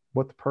them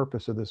what the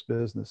purpose of this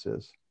business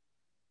is,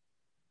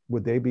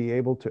 would they be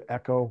able to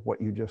echo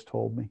what you just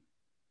told me?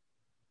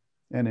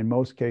 And in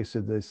most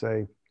cases, they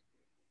say,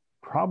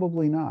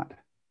 probably not.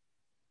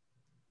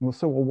 Well,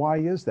 so why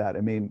is that?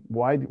 I mean,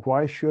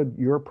 why should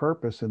your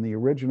purpose and the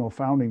original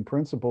founding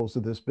principles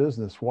of this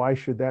business, why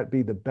should that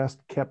be the best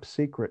kept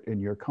secret in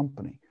your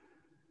company?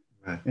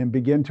 Right. And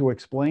begin to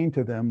explain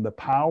to them the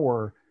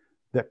power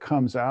that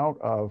comes out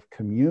of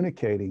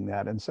communicating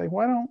that, and say,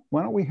 why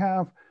don't we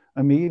have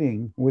a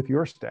meeting with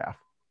your staff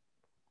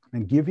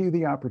and give you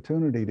the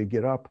opportunity to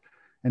get up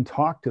and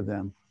talk to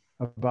them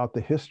about the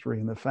history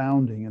and the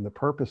founding and the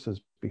purposes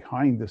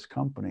behind this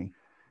company,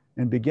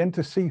 and begin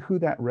to see who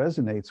that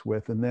resonates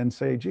with, and then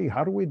say, gee,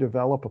 how do we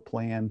develop a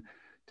plan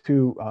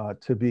to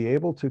be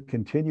able to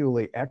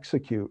continually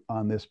execute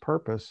on this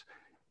purpose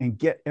and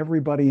get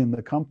everybody in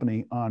the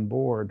company on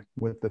board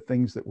with the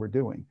things that we're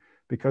doing?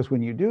 Because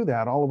when you do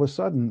that, all of a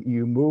sudden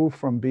you move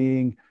from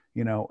being,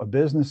 a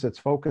business that's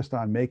focused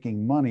on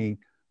making money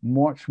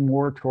much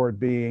more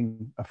toward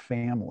being a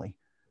family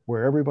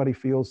where everybody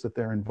feels that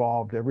they're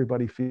involved,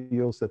 everybody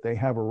feels that they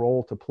have a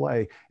role to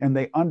play, and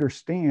they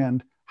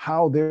understand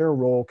how their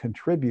role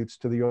contributes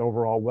to the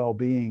overall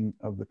well-being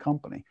of the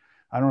company.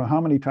 I don't know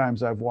how many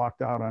times I've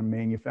walked out on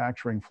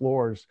manufacturing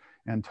floors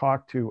and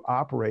talked to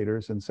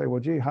operators and say, well,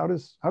 gee, how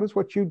does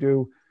what you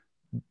do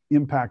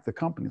impact the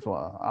company?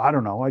 Well, I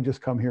don't know. I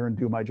just come here and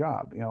do my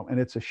job, and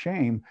it's a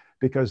shame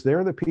because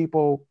they're the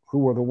people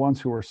who are the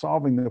ones who are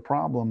solving the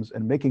problems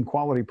and making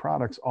quality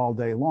products all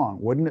day long.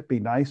 Wouldn't it be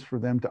nice for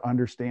them to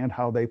understand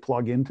how they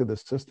plug into the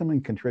system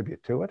and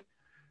contribute to it?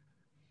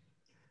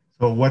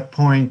 So at what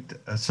point,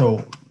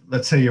 so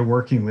let's say you're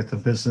working with a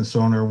business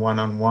owner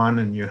one-on-one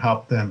and you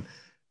help them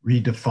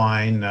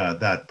redefine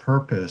that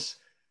purpose.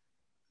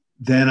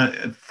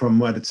 Then from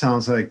what it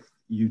sounds like,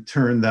 you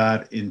turn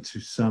that into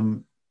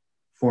some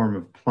form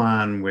of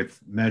plan with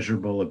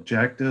measurable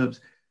objectives.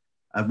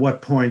 At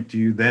what point do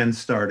you then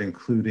start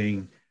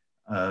including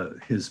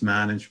his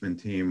management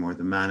team or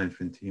the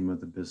management team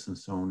of the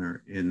business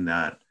owner in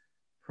that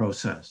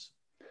process?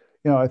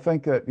 I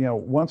think that,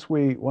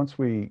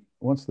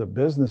 once the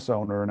business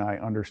owner and I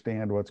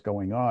understand what's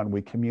going on,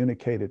 we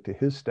communicate it to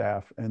his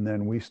staff, and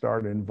then we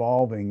start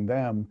involving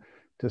them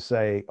to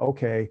say,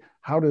 okay,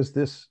 how does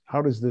this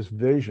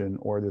vision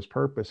or this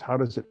purpose, how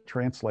does it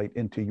translate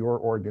into your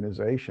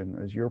organization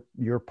as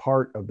you're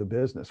part of the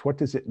business? What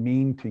does it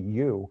mean to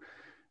you?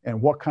 And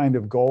what kind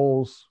of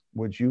goals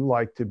would you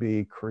like to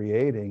be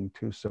creating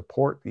to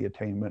support the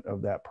attainment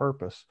of that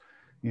purpose?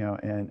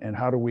 And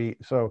how do we,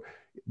 so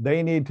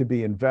they need to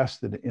be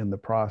invested in the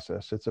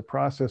process. It's a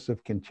process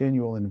of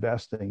continual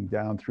investing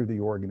down through the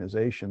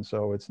organization.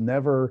 So it's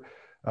never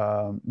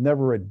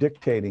a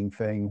dictating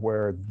thing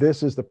where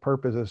this is the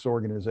purpose of this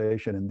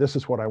organization and this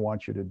is what I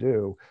want you to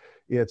do.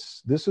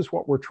 This is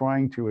what we're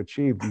trying to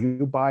achieve. Do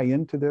you buy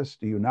into this?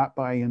 Do you not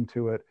buy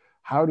into it?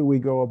 How do we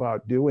go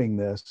about doing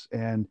this?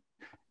 And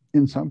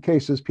in some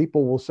cases,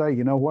 people will say,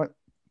 you know what?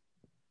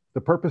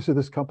 The purpose of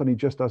this company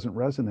just doesn't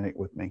resonate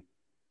with me.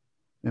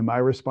 And my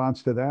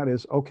response to that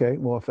is, okay,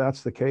 well, if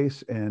that's the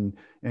case and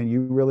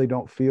you really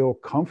don't feel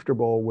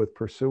comfortable with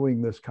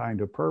pursuing this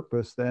kind of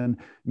purpose, then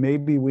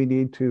maybe we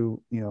need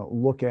to,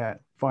 look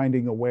at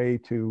finding a way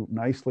to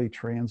nicely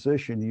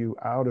transition you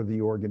out of the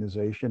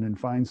organization and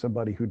find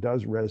somebody who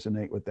does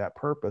resonate with that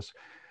purpose.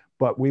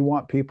 But we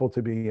want people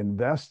to be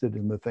invested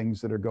in the things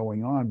that are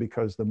going on,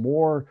 because the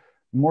more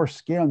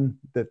skin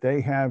that they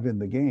have in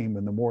the game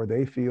and the more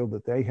they feel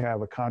that they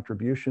have a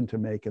contribution to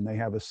make and they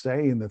have a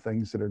say in the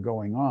things that are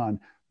going on,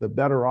 the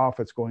better off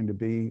it's going to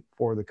be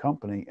for the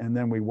company. And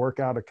then we work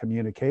out a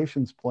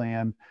communications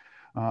plan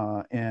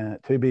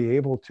and to be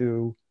able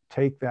to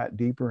take that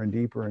deeper and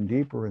deeper and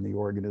deeper in the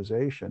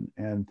organization.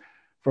 And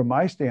from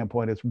my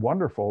standpoint, it's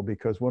wonderful,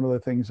 because one of the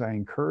things I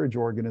encourage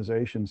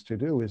organizations to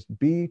do is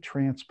be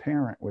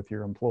transparent with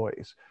your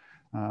employees.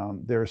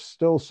 There's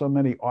still so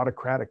many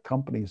autocratic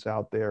companies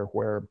out there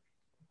where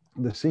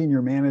the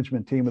senior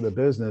management team of the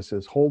business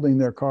is holding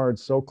their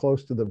cards so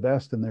close to the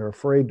vest and they're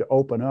afraid to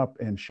open up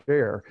and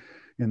share.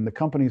 In the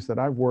companies that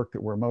I've worked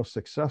that were most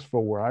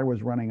successful, where I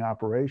was running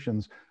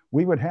operations,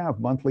 we would have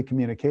monthly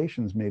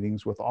communications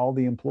meetings with all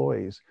the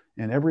employees,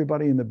 and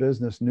everybody in the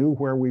business knew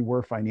where we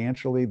were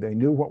financially. They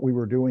knew what we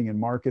were doing in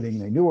marketing.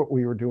 They knew what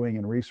we were doing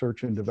in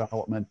research and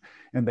development,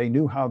 and they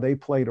knew how they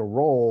played a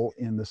role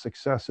in the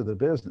success of the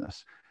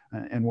business.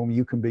 And when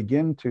you can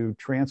begin to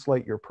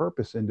translate your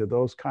purpose into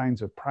those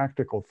kinds of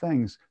practical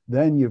things,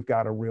 then you've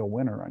got a real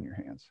winner on your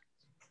hands.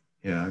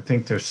 Yeah, I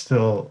think there's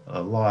still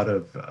a lot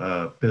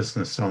of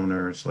business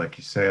owners, like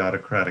you say,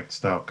 autocratic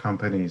style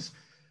companies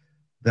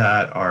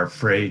that are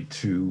afraid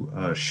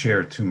to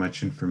share too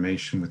much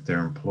information with their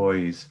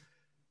employees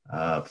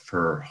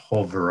for a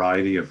whole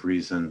variety of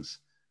reasons.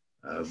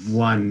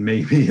 One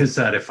maybe is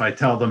that if I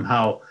tell them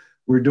how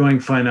we're doing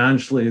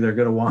financially, they're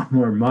going to want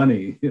more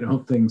money,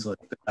 things like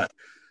that.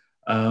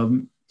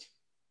 Um,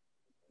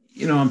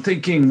 I'm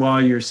thinking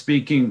while you're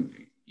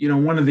speaking,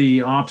 one of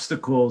the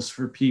obstacles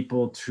for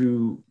people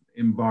to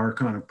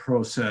embark on a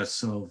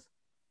process of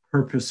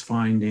purpose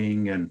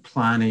finding and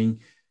planning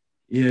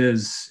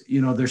is,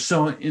 they're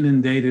so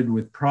inundated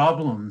with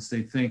problems.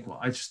 They think, well,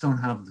 I just don't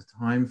have the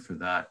time for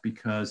that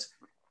because,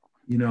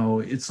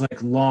 it's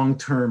like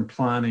long-term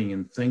planning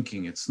and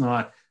thinking. It's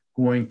not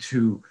going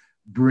to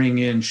bring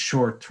in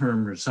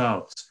short-term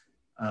results.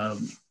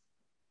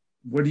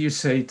 What do you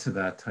say to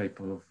that type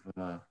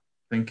of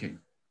thinking?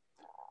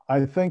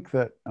 I think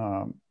that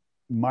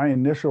my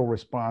initial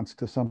response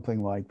to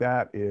something like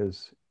that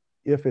is,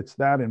 if it's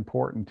that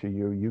important to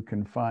you, you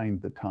can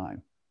find the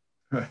time.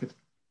 Right.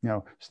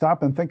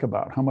 Stop and think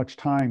about how much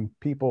time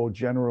people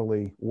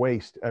generally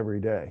waste every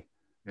day.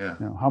 Yeah.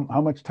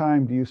 How much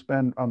time do you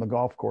spend on the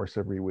golf course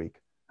every week?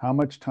 How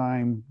much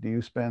time do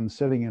you spend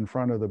sitting in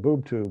front of the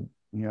boob tube,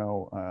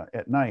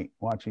 at night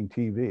watching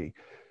TV?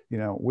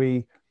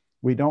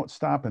 We don't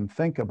stop and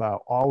think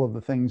about all of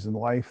the things in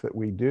life that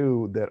we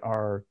do that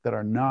are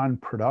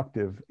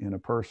non-productive in a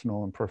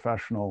personal and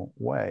professional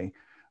way.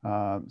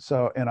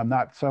 And I'm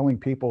not telling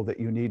people that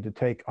you need to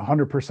take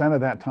 100%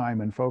 of that time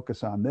and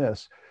focus on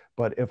this.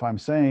 But if I'm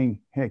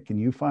saying, hey, can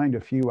you find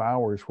a few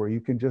hours where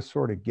you can just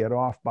sort of get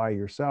off by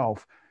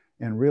yourself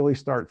and really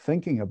start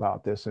thinking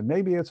about this? And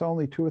maybe it's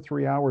only 2 or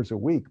 3 hours a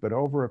week, but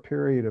over a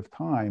period of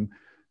time,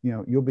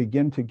 you'll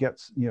begin to get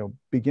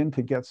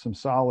some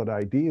solid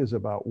ideas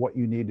about what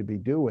you need to be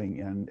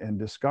doing and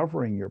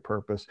discovering your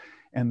purpose.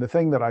 And the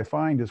thing that I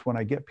find is when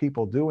I get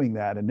people doing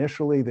that,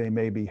 initially they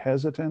may be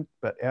hesitant,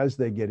 but as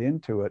they get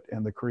into it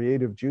and the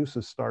creative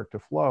juices start to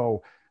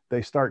flow,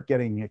 they start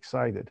getting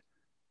excited.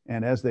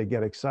 And as they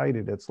get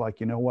excited, it's like,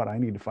 you know what, I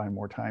need to find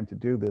more time to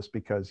do this,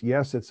 because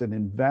yes, it's an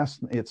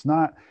investment.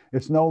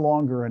 It's no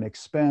longer an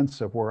expense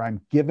of where I'm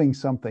giving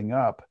something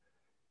up.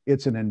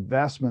 It's an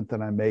investment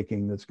that I'm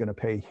making that's going to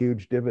pay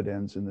huge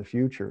dividends in the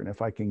future. And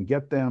if I can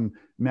get them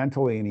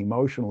mentally and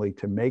emotionally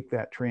to make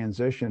that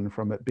transition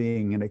from it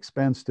being an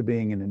expense to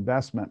being an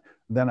investment,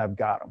 then I've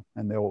got them,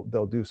 and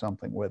they'll do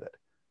something with it.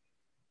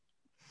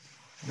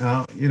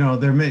 Now,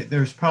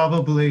 there's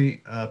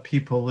probably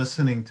people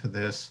listening to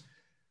this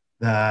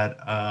that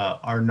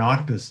are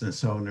not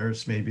business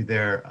owners. Maybe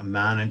they're a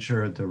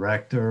manager, a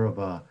director of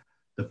a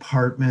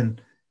department,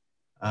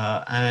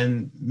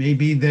 and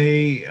maybe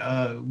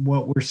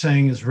what we're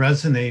saying is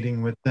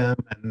resonating with them,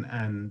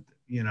 and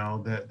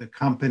the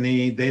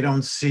company, they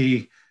don't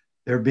see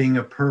there being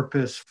a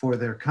purpose for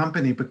their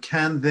company, but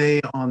can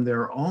they on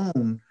their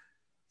own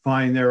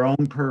find their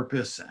own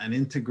purpose and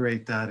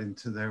integrate that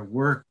into their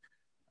work,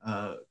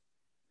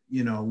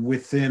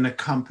 within a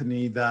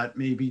company that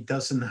maybe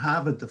doesn't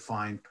have a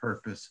defined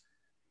purpose?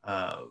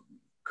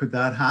 Could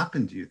that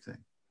happen, do you think?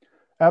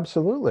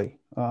 Absolutely.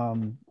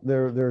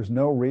 There's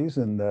no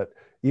reason that,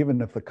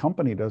 even if the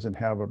company doesn't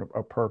have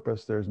a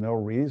purpose, there's no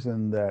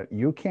reason that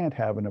you can't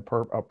have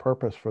a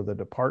purpose for the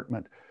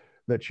department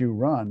that you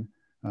run.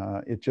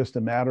 It's just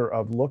a matter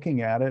of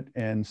looking at it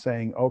and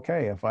saying,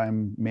 okay, if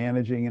I'm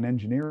managing an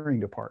engineering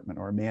department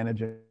or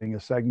managing a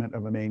segment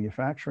of a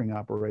manufacturing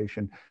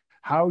operation,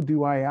 how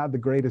do I add the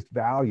greatest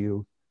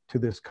value to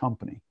this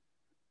company?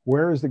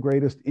 Where is the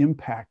greatest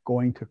impact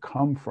going to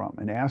come from?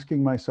 And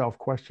asking myself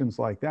questions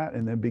like that,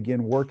 and then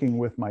begin working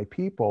with my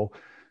people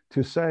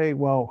to say,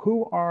 well,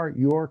 who are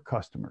your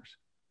customers?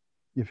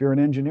 If you're an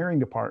engineering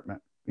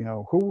department,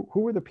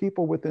 who are the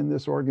people within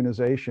this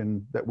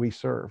organization that we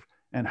serve?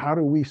 And how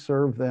do we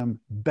serve them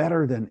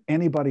better than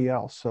anybody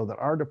else, so that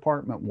our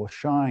department will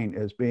shine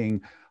as being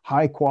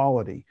high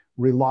quality,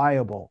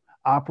 reliable,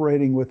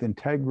 operating with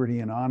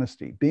integrity and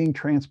honesty, being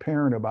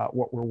transparent about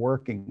what we're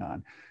working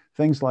on,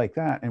 things like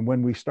that. And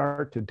when we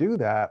start to do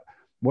that,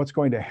 what's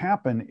going to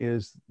happen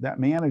is that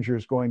manager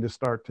is going to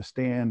start to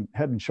stand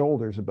head and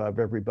shoulders above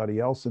everybody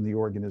else in the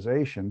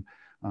organization,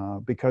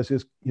 because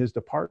his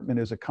department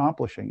is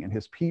accomplishing and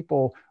his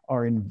people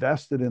are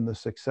invested in the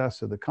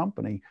success of the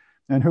company.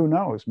 And who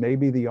knows,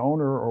 maybe the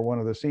owner or one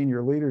of the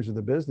senior leaders of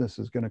the business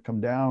is going to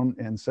come down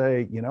and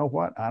say, you know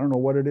what, I don't know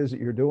what it is that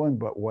you're doing,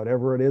 but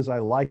whatever it is, I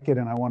like it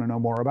and I want to know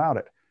more about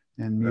it.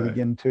 And you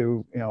begin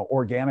to,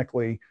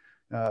 organically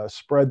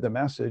spread the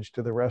message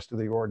to the rest of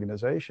the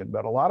organization.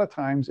 But a lot of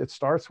times it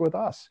starts with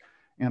us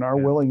and our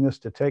willingness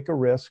to take a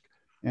risk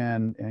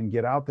and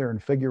get out there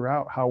and figure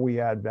out how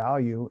we add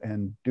value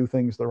and do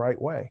things the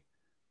right way.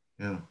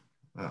 Yeah,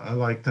 I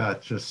like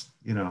that. Just,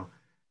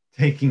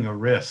 taking a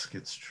risk.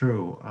 It's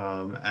true.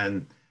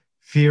 And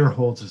fear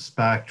holds us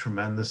back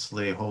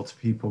tremendously, holds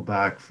people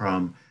back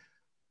from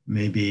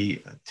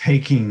maybe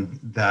taking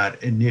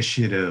that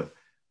initiative,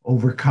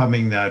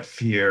 overcoming that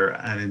fear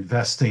and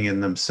investing in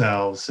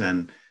themselves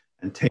and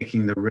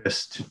taking the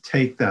risk to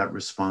take that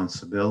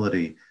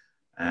responsibility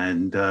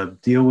and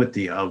deal with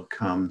the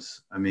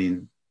outcomes. I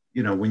mean,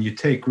 when you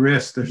take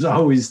risks, there's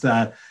always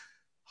that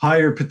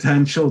higher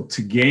potential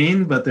to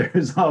gain, but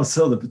there's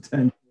also the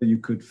potential you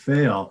could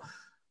fail.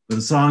 But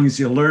as long as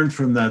you learn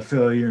from that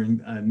failure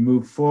and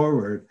move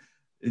forward,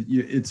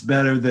 it's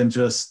better than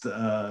just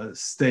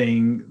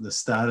staying the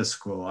status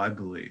quo, I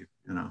believe,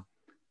 you know.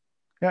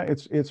 Yeah,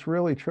 it's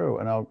really true.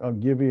 And I'll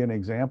give you an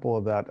example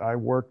of that. I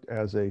worked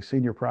as a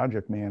senior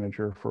project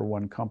manager for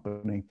one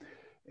company,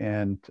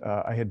 and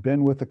I had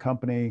been with the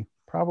company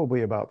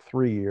probably about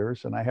 3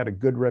 years, and I had a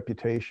good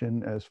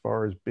reputation as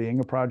far as being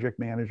a project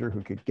manager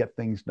who could get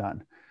things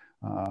done.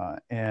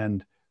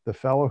 And the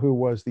fellow who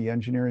was the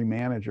engineering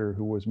manager,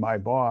 who was my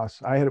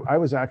boss, I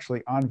was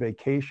actually on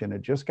vacation,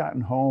 had just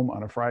gotten home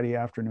on a Friday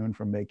afternoon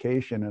from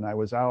vacation, and I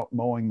was out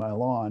mowing my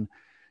lawn,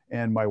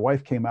 and my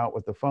wife came out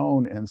with the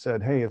phone and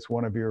said, "Hey, it's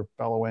one of your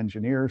fellow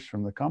engineers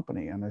from the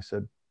company." And I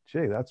said,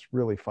 "Gee, that's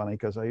really funny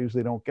because I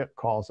usually don't get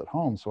calls at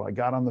home." So I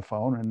got on the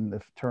phone, and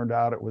it turned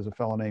out it was a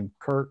fellow named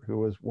Kurt, who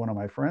was one of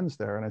my friends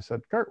there. And I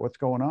said, "Kurt, what's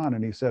going on?"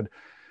 And he said,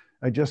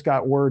 "I just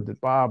got word that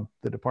Bob,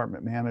 the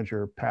department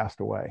manager, passed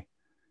away.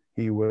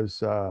 He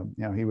was,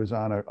 he was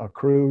on a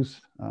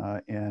cruise,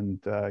 and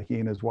he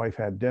and his wife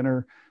had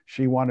dinner.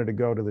 She wanted to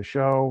go to the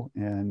show,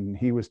 and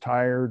he was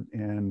tired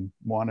and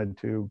wanted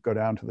to go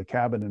down to the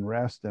cabin and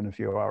rest. And a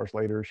few hours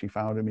later, she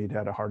found him. He'd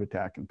had a heart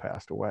attack and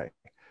passed away."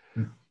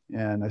 Mm.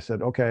 And I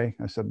said, "Okay."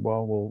 I said,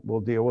 "Well, we'll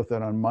deal with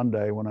it on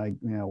Monday when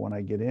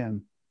I get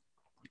in."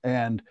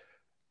 And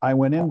I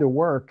went into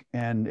work,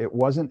 and it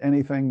wasn't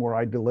anything where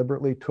I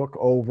deliberately took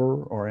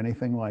over or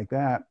anything like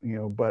that,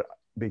 but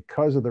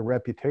because of the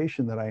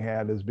reputation that I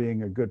had as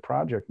being a good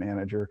project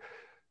manager,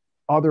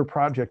 other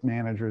project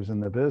managers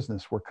in the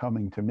business were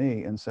coming to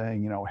me and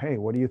saying, "Hey,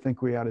 what do you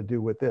think we ought to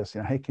do with this?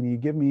 Hey, can you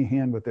give me a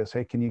hand with this?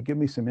 Hey, can you give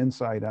me some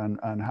insight on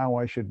how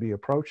I should be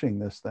approaching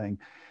this thing?"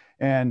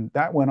 And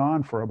that went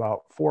on for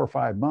about 4 or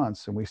 5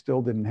 months, and we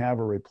still didn't have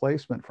a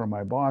replacement for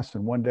my boss.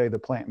 And one day the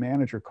plant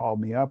manager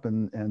called me up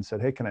and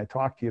said, "Hey, can I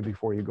talk to you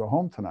before you go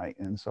home tonight?"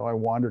 And so I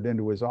wandered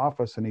into his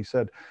office, and he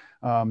said,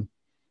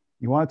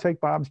 "You want to take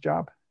Bob's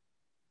job?"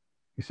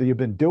 He said, "You've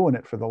been doing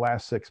it for the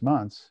last 6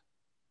 months.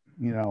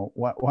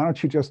 Why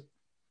don't you just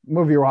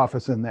move your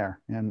office in there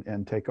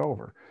and take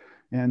over?"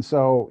 And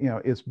so,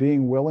 it's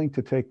being willing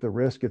to take the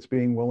risk. It's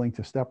being willing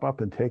to step up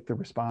and take the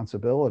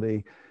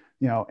responsibility,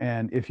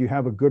 and if you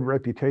have a good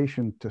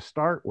reputation to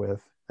start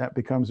with, that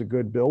becomes a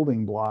good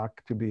building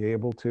block to be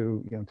able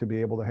to,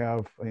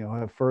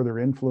 have further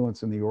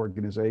influence in the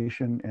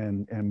organization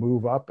and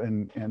move up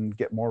and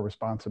get more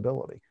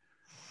responsibility.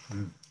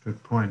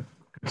 Good point.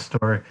 Good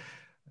story.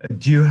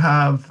 Do you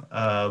have,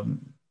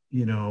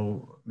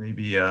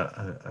 maybe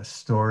a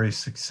story,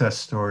 success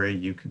story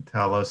you could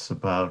tell us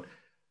about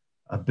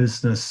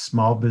a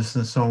small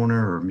business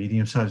owner or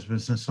medium-sized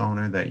business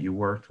owner that you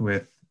worked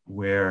with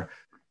where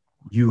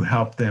you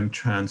helped them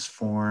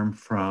transform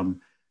from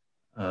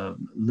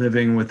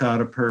living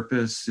without a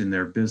purpose in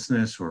their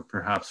business or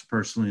perhaps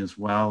personally as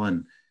well?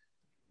 And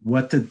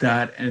what did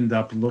that end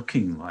up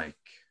looking like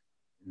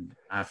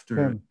after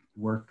you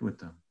worked with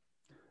them?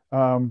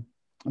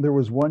 There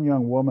was one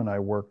young woman I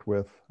worked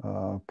with,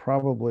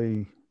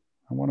 probably,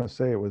 I want to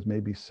say it was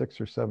maybe 6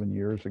 or 7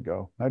 years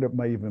ago. It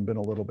might even been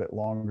a little bit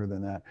longer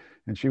than that.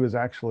 And she was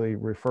actually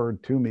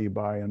referred to me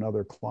by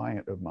another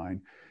client of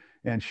mine.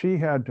 And she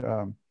had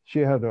a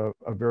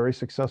very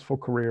successful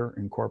career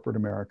in corporate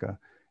America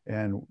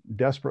and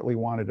desperately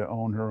wanted to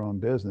own her own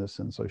business.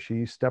 And so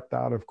she stepped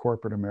out of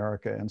corporate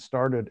America and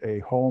started a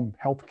home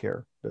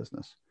healthcare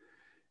business.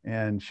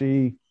 And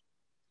she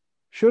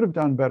should have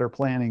done better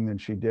planning than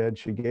she did.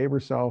 She gave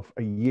herself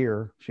a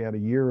year. She had a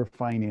year of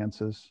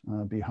finances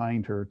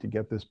behind her to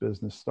get this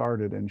business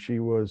started. And she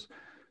was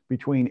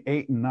between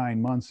 8 and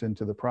 9 months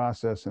into the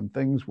process, and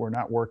things were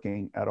not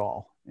working at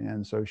all.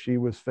 And so she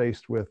was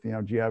faced with,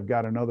 "Gee, I've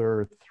got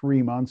another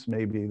 3 months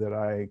maybe that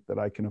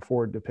I can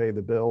afford to pay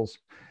the bills.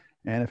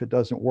 And if it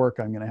doesn't work,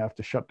 I'm going to have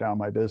to shut down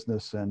my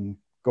business and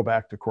go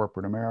back to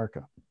corporate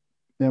America."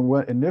 And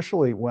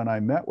initially, when I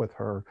met with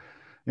her,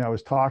 I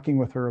was talking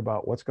with her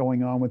about what's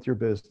going on with your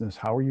business,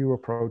 how are you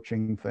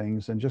approaching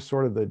things, and just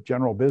sort of the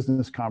general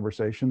business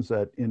conversations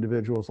that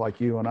individuals like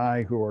you and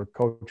I, who are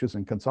coaches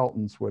and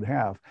consultants, would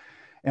have.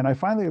 And I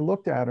finally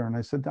looked at her and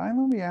I said, "Diane,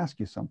 let me ask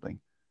you something.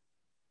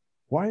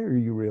 Why are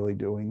you really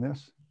doing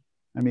this?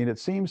 I mean, it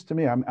seems to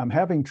me I'm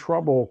having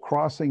trouble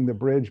crossing the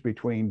bridge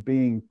between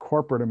being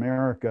corporate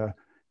America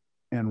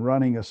and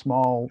running a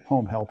small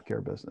home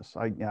healthcare business.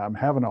 I'm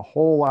having a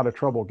whole lot of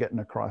trouble getting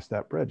across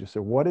that bridge." I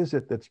said, "What is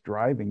it that's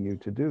driving you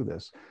to do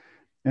this?"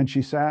 And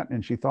she sat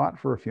and she thought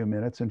for a few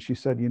minutes, and she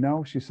said,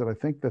 "I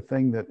think the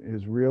thing that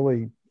is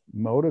really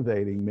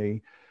motivating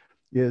me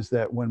is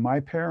that when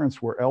my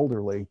parents were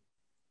elderly,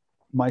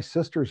 my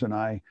sisters and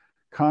I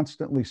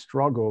constantly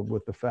struggled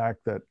with the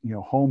fact that,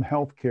 home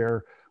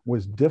healthcare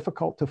was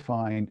difficult to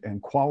find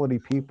and quality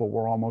people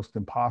were almost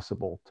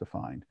impossible to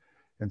find."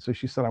 And so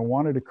she said, "I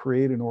wanted to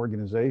create an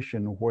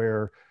organization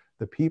where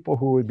the people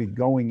who would be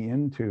going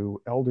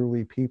into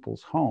elderly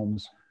people's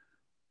homes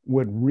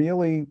would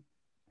really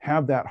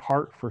have that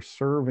heart for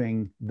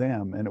serving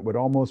them. And it would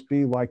almost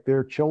be like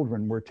their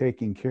children were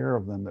taking care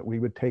of them, that we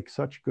would take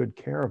such good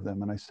care of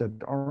them." And I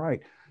said, "All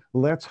right,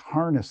 let's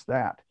harness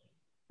that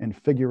and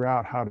figure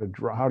out how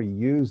to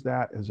use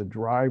that as a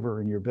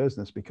driver in your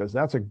business, because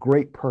that's a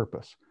great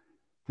purpose,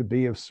 to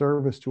be of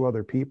service to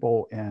other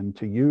people and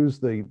to use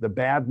the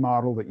bad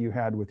model that you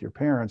had with your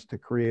parents to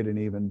create an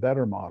even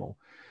better model.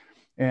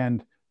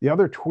 And the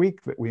other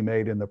tweak that we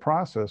made in the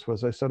process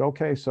was, I said,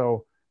 okay,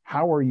 so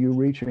how are you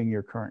reaching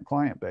your current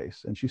client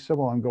base? And she said,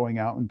 well, I'm going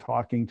out and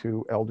talking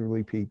to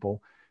elderly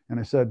people. And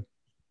I said,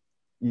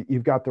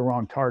 you've got the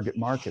wrong target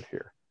market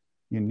here.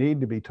 You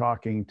need to be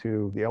talking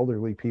to the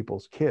elderly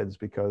people's kids,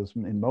 because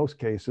in most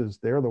cases,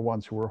 they're the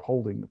ones who are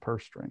holding the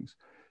purse strings.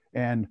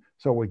 And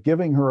so with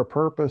giving her a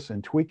purpose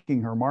and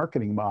tweaking her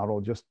marketing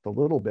model just a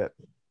little bit,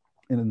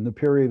 and in the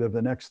period of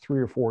the next 3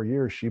 or 4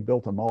 years, she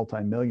built a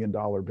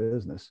multi-million-dollar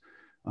business,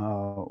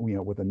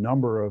 with a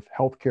number of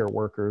healthcare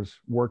workers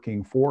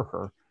working for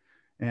her.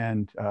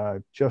 And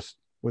just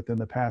within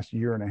the past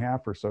year and a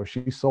half or so,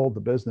 she sold the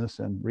business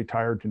and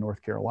retired to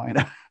North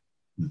Carolina.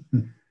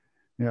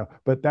 Yeah,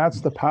 but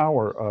that's the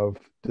power of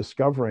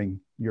discovering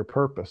your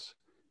purpose,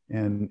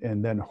 and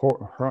then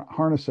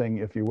harnessing,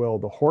 if you will,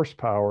 the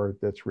horsepower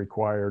that's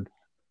required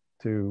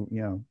to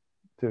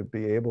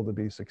be able to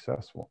be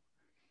successful.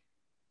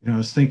 I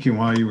was thinking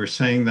while you were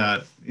saying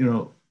that,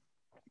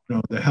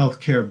 the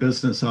healthcare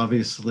business,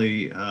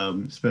 obviously,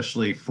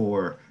 especially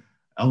for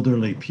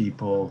elderly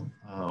people,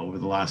 over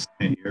the last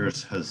 10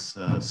 years has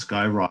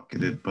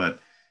skyrocketed, but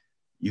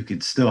you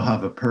could still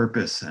have a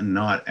purpose and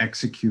not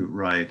execute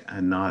right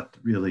and not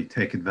really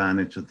take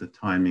advantage of the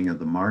timing of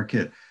the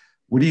market.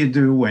 What do you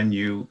do when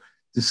you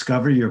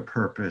discover your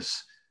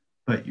purpose,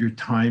 but your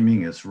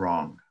timing is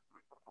wrong?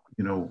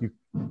 You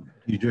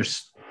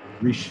just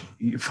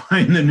you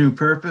find the new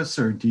purpose,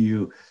 or do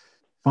you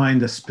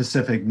find a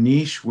specific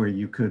niche where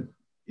you could,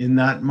 in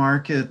that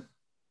market?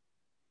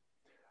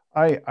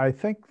 I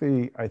think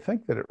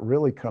that it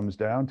really comes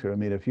down to, I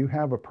mean, if you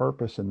have a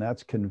purpose and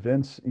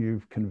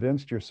you've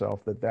convinced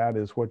yourself that that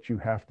is what you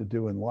have to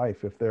do in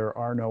life, if there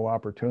are no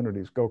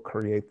opportunities, go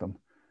create them.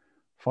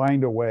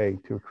 Find a way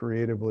to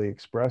creatively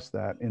express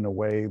that in a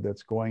way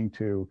that's going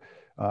to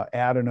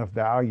add enough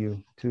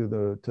value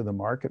to the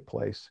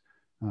marketplace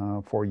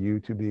for you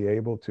to be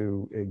able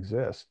to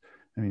exist.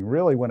 I mean,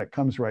 really, when it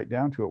comes right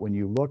down to it, when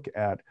you look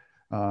at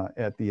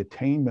the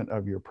attainment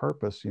of your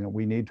purpose,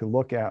 we need to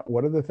look at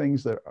what are the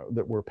things that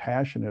we're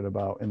passionate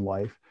about in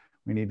life.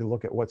 We need to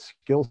look at what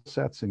skill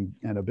sets and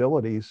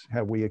abilities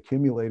have we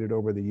accumulated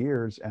over the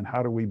years, and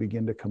how do we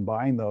begin to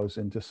combine those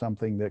into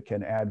something that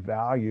can add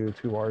value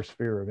to our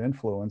sphere of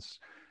influence,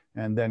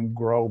 and then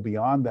grow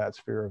beyond that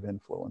sphere of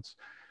influence.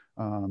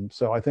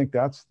 So I think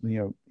that's,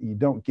 you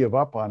don't give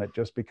up on it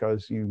just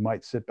because you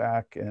might sit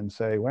back and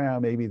say, well,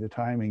 maybe the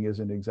timing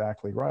isn't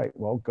exactly right.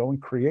 Well, go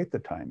and create the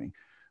timing.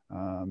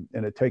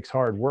 And it takes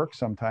hard work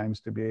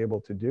sometimes to be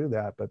able to do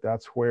that, but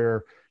that's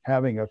where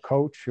having a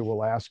coach who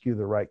will ask you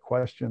the right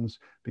questions,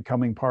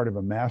 becoming part of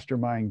a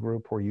mastermind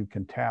group where you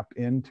can tap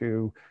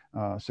into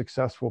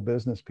successful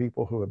business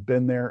people who have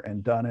been there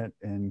and done it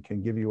and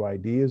can give you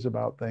ideas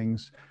about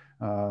things.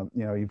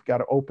 You've got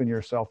to open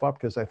yourself up,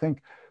 because I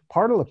think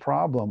part of the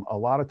problem a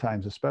lot of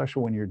times,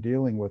 especially when you're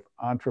dealing with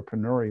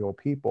entrepreneurial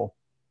people,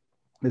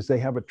 is they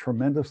have a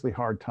tremendously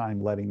hard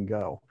time letting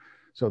go.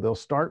 So they'll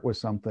start with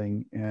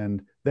something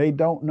and they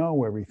don't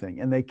know everything,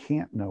 and they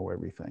can't know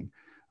everything.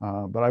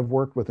 But I've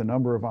worked with a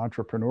number of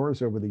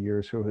entrepreneurs over the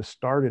years who have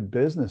started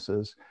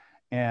businesses,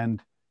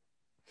 and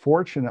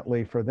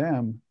fortunately for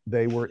them,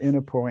 they were at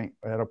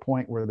a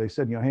point where they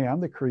said, hey, I'm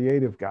the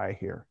creative guy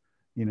here.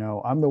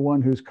 I'm the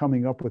one who's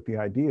coming up with the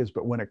ideas,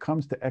 but when it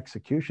comes to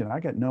execution, I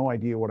got no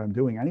idea what I'm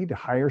doing. I need to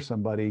hire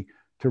somebody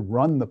to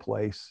run the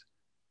place,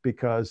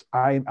 because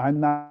I'm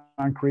not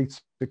a concrete,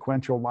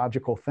 sequential,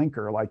 logical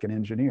thinker like an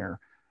engineer.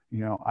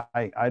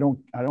 I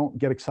don't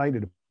get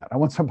excited about that. I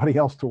want somebody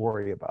else to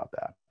worry about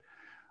that.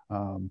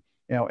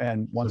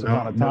 And once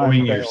upon a time,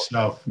 knowing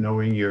yourself,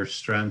 knowing your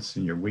strengths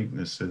and your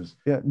weaknesses.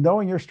 Yeah,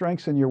 knowing your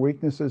strengths and your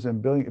weaknesses,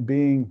 and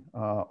being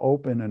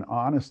open and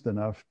honest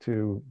enough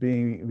to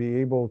be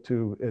able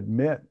to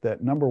admit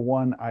that, number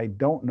one, I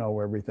don't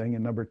know everything,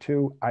 and number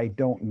two, I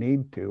don't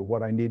need to.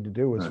 What I need to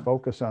do is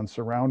focus on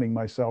surrounding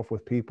myself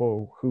with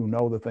people who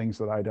know the things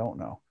that I don't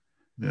know.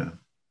 Yeah,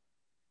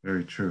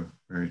 very true,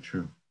 very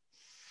true.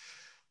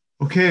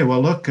 Okay,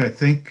 well, look, I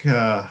think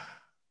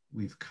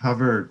we've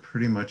covered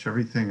pretty much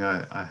everything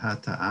I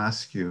had to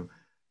ask you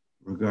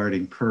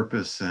regarding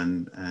purpose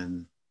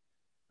and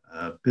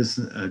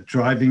business,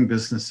 driving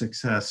business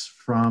success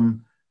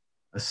from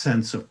a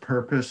sense of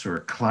purpose or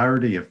a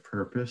clarity of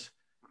purpose.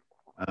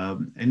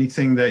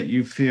 Anything that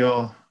you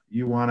feel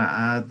you want to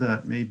add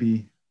that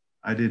maybe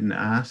I didn't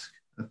ask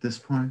at this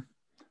point?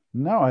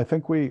 No, I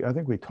think we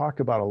talked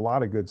about a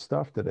lot of good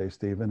stuff today,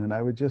 Stephen. And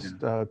I would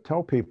just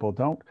tell people,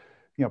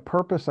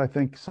 purpose, I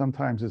think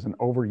sometimes is an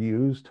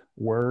overused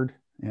word,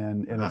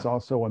 and it's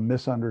also a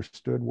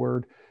misunderstood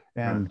word.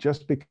 And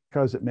just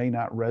because it may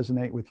not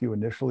resonate with you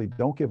initially,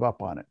 don't give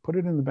up on it. Put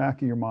it in the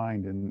back of your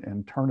mind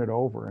and turn it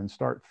over and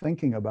start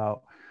thinking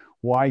about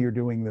why you're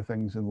doing the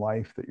things in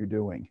life that you're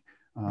doing.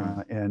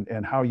 Right.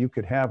 and how you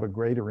could have a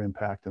greater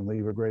impact and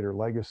leave a greater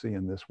legacy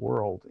in this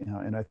world.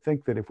 And I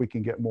think that if we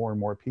can get more and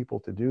more people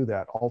to do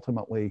that,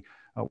 ultimately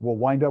we'll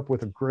wind up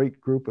with a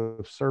great group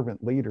of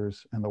servant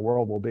leaders, and the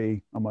world will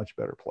be a much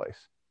better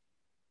place.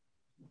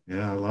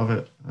 Yeah, I love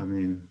it. I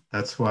mean,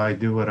 that's why I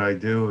do what I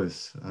do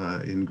is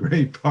in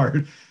great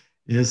part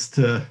is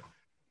to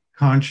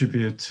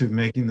contribute to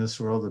making this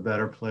world a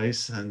better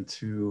place and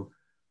to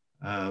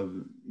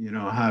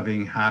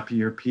having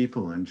happier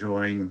people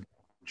enjoying the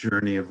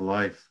journey of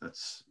life.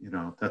 That's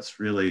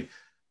really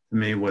to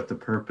me what the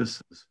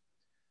purpose is.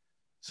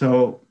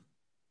 So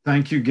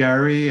thank you,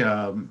 Gary.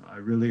 I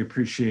really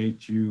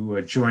appreciate you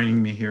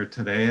joining me here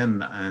today,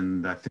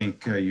 and I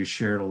think you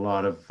shared a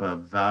lot of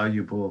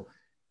valuable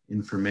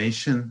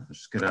information. I'm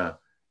just gonna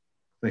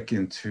click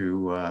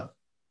into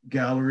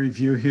gallery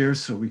view here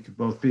so we could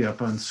both be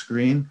up on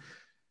screen.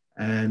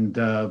 And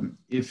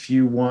if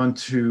you want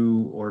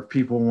to, or if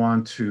people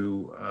want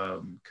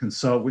to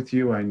consult with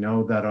you, I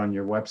know that on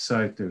your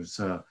website there's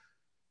a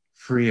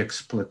free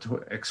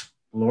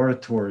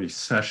exploratory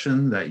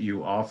session that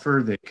you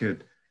offer. They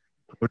could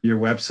go to your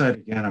website.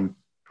 Again, I'm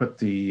put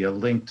the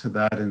link to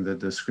that in the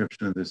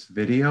description of this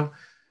video.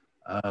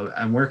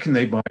 And where can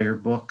they buy your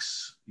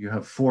books? You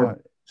have four Uh,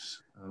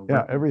 books.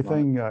 yeah,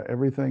 everything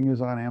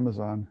is on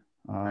Amazon.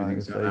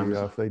 Everything's on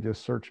Amazon. If they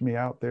just search me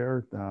out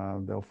there,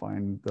 they'll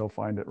find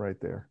it right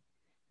there.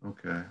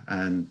 Okay,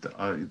 and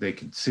they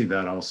can see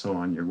that also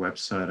on your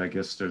website. I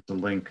guess there's a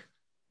link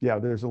Yeah,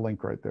 there's a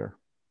link right there.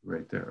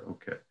 right there.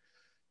 Okay.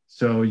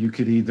 So you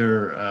could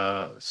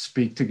either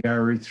speak to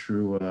Gary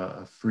through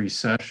a free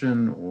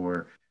session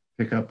or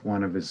pick up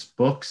one of his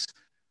books.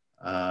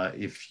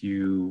 If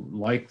you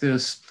like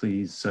this,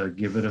 please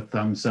give it a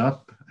thumbs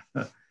up,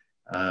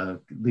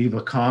 leave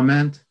a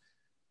comment.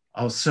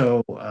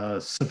 Also,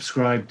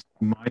 subscribe to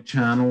my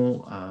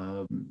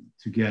channel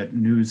to get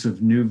news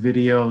of new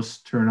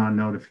videos, turn on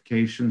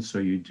notifications so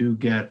you do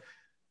get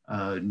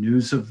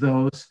news of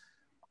those.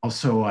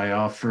 Also, I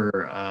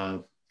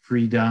offer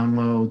free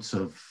downloads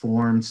of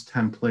forms,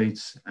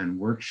 templates, and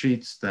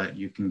worksheets that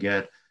you can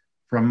get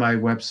from my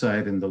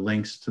website, and the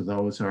links to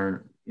those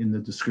are in the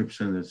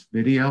description of this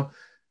video.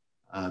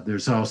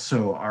 There's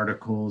also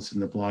articles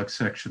in the blog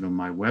section of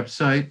my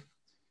website.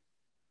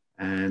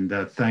 And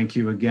thank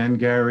you again,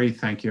 Gary.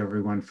 Thank you,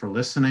 everyone, for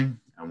listening,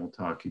 and we'll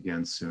talk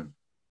again soon.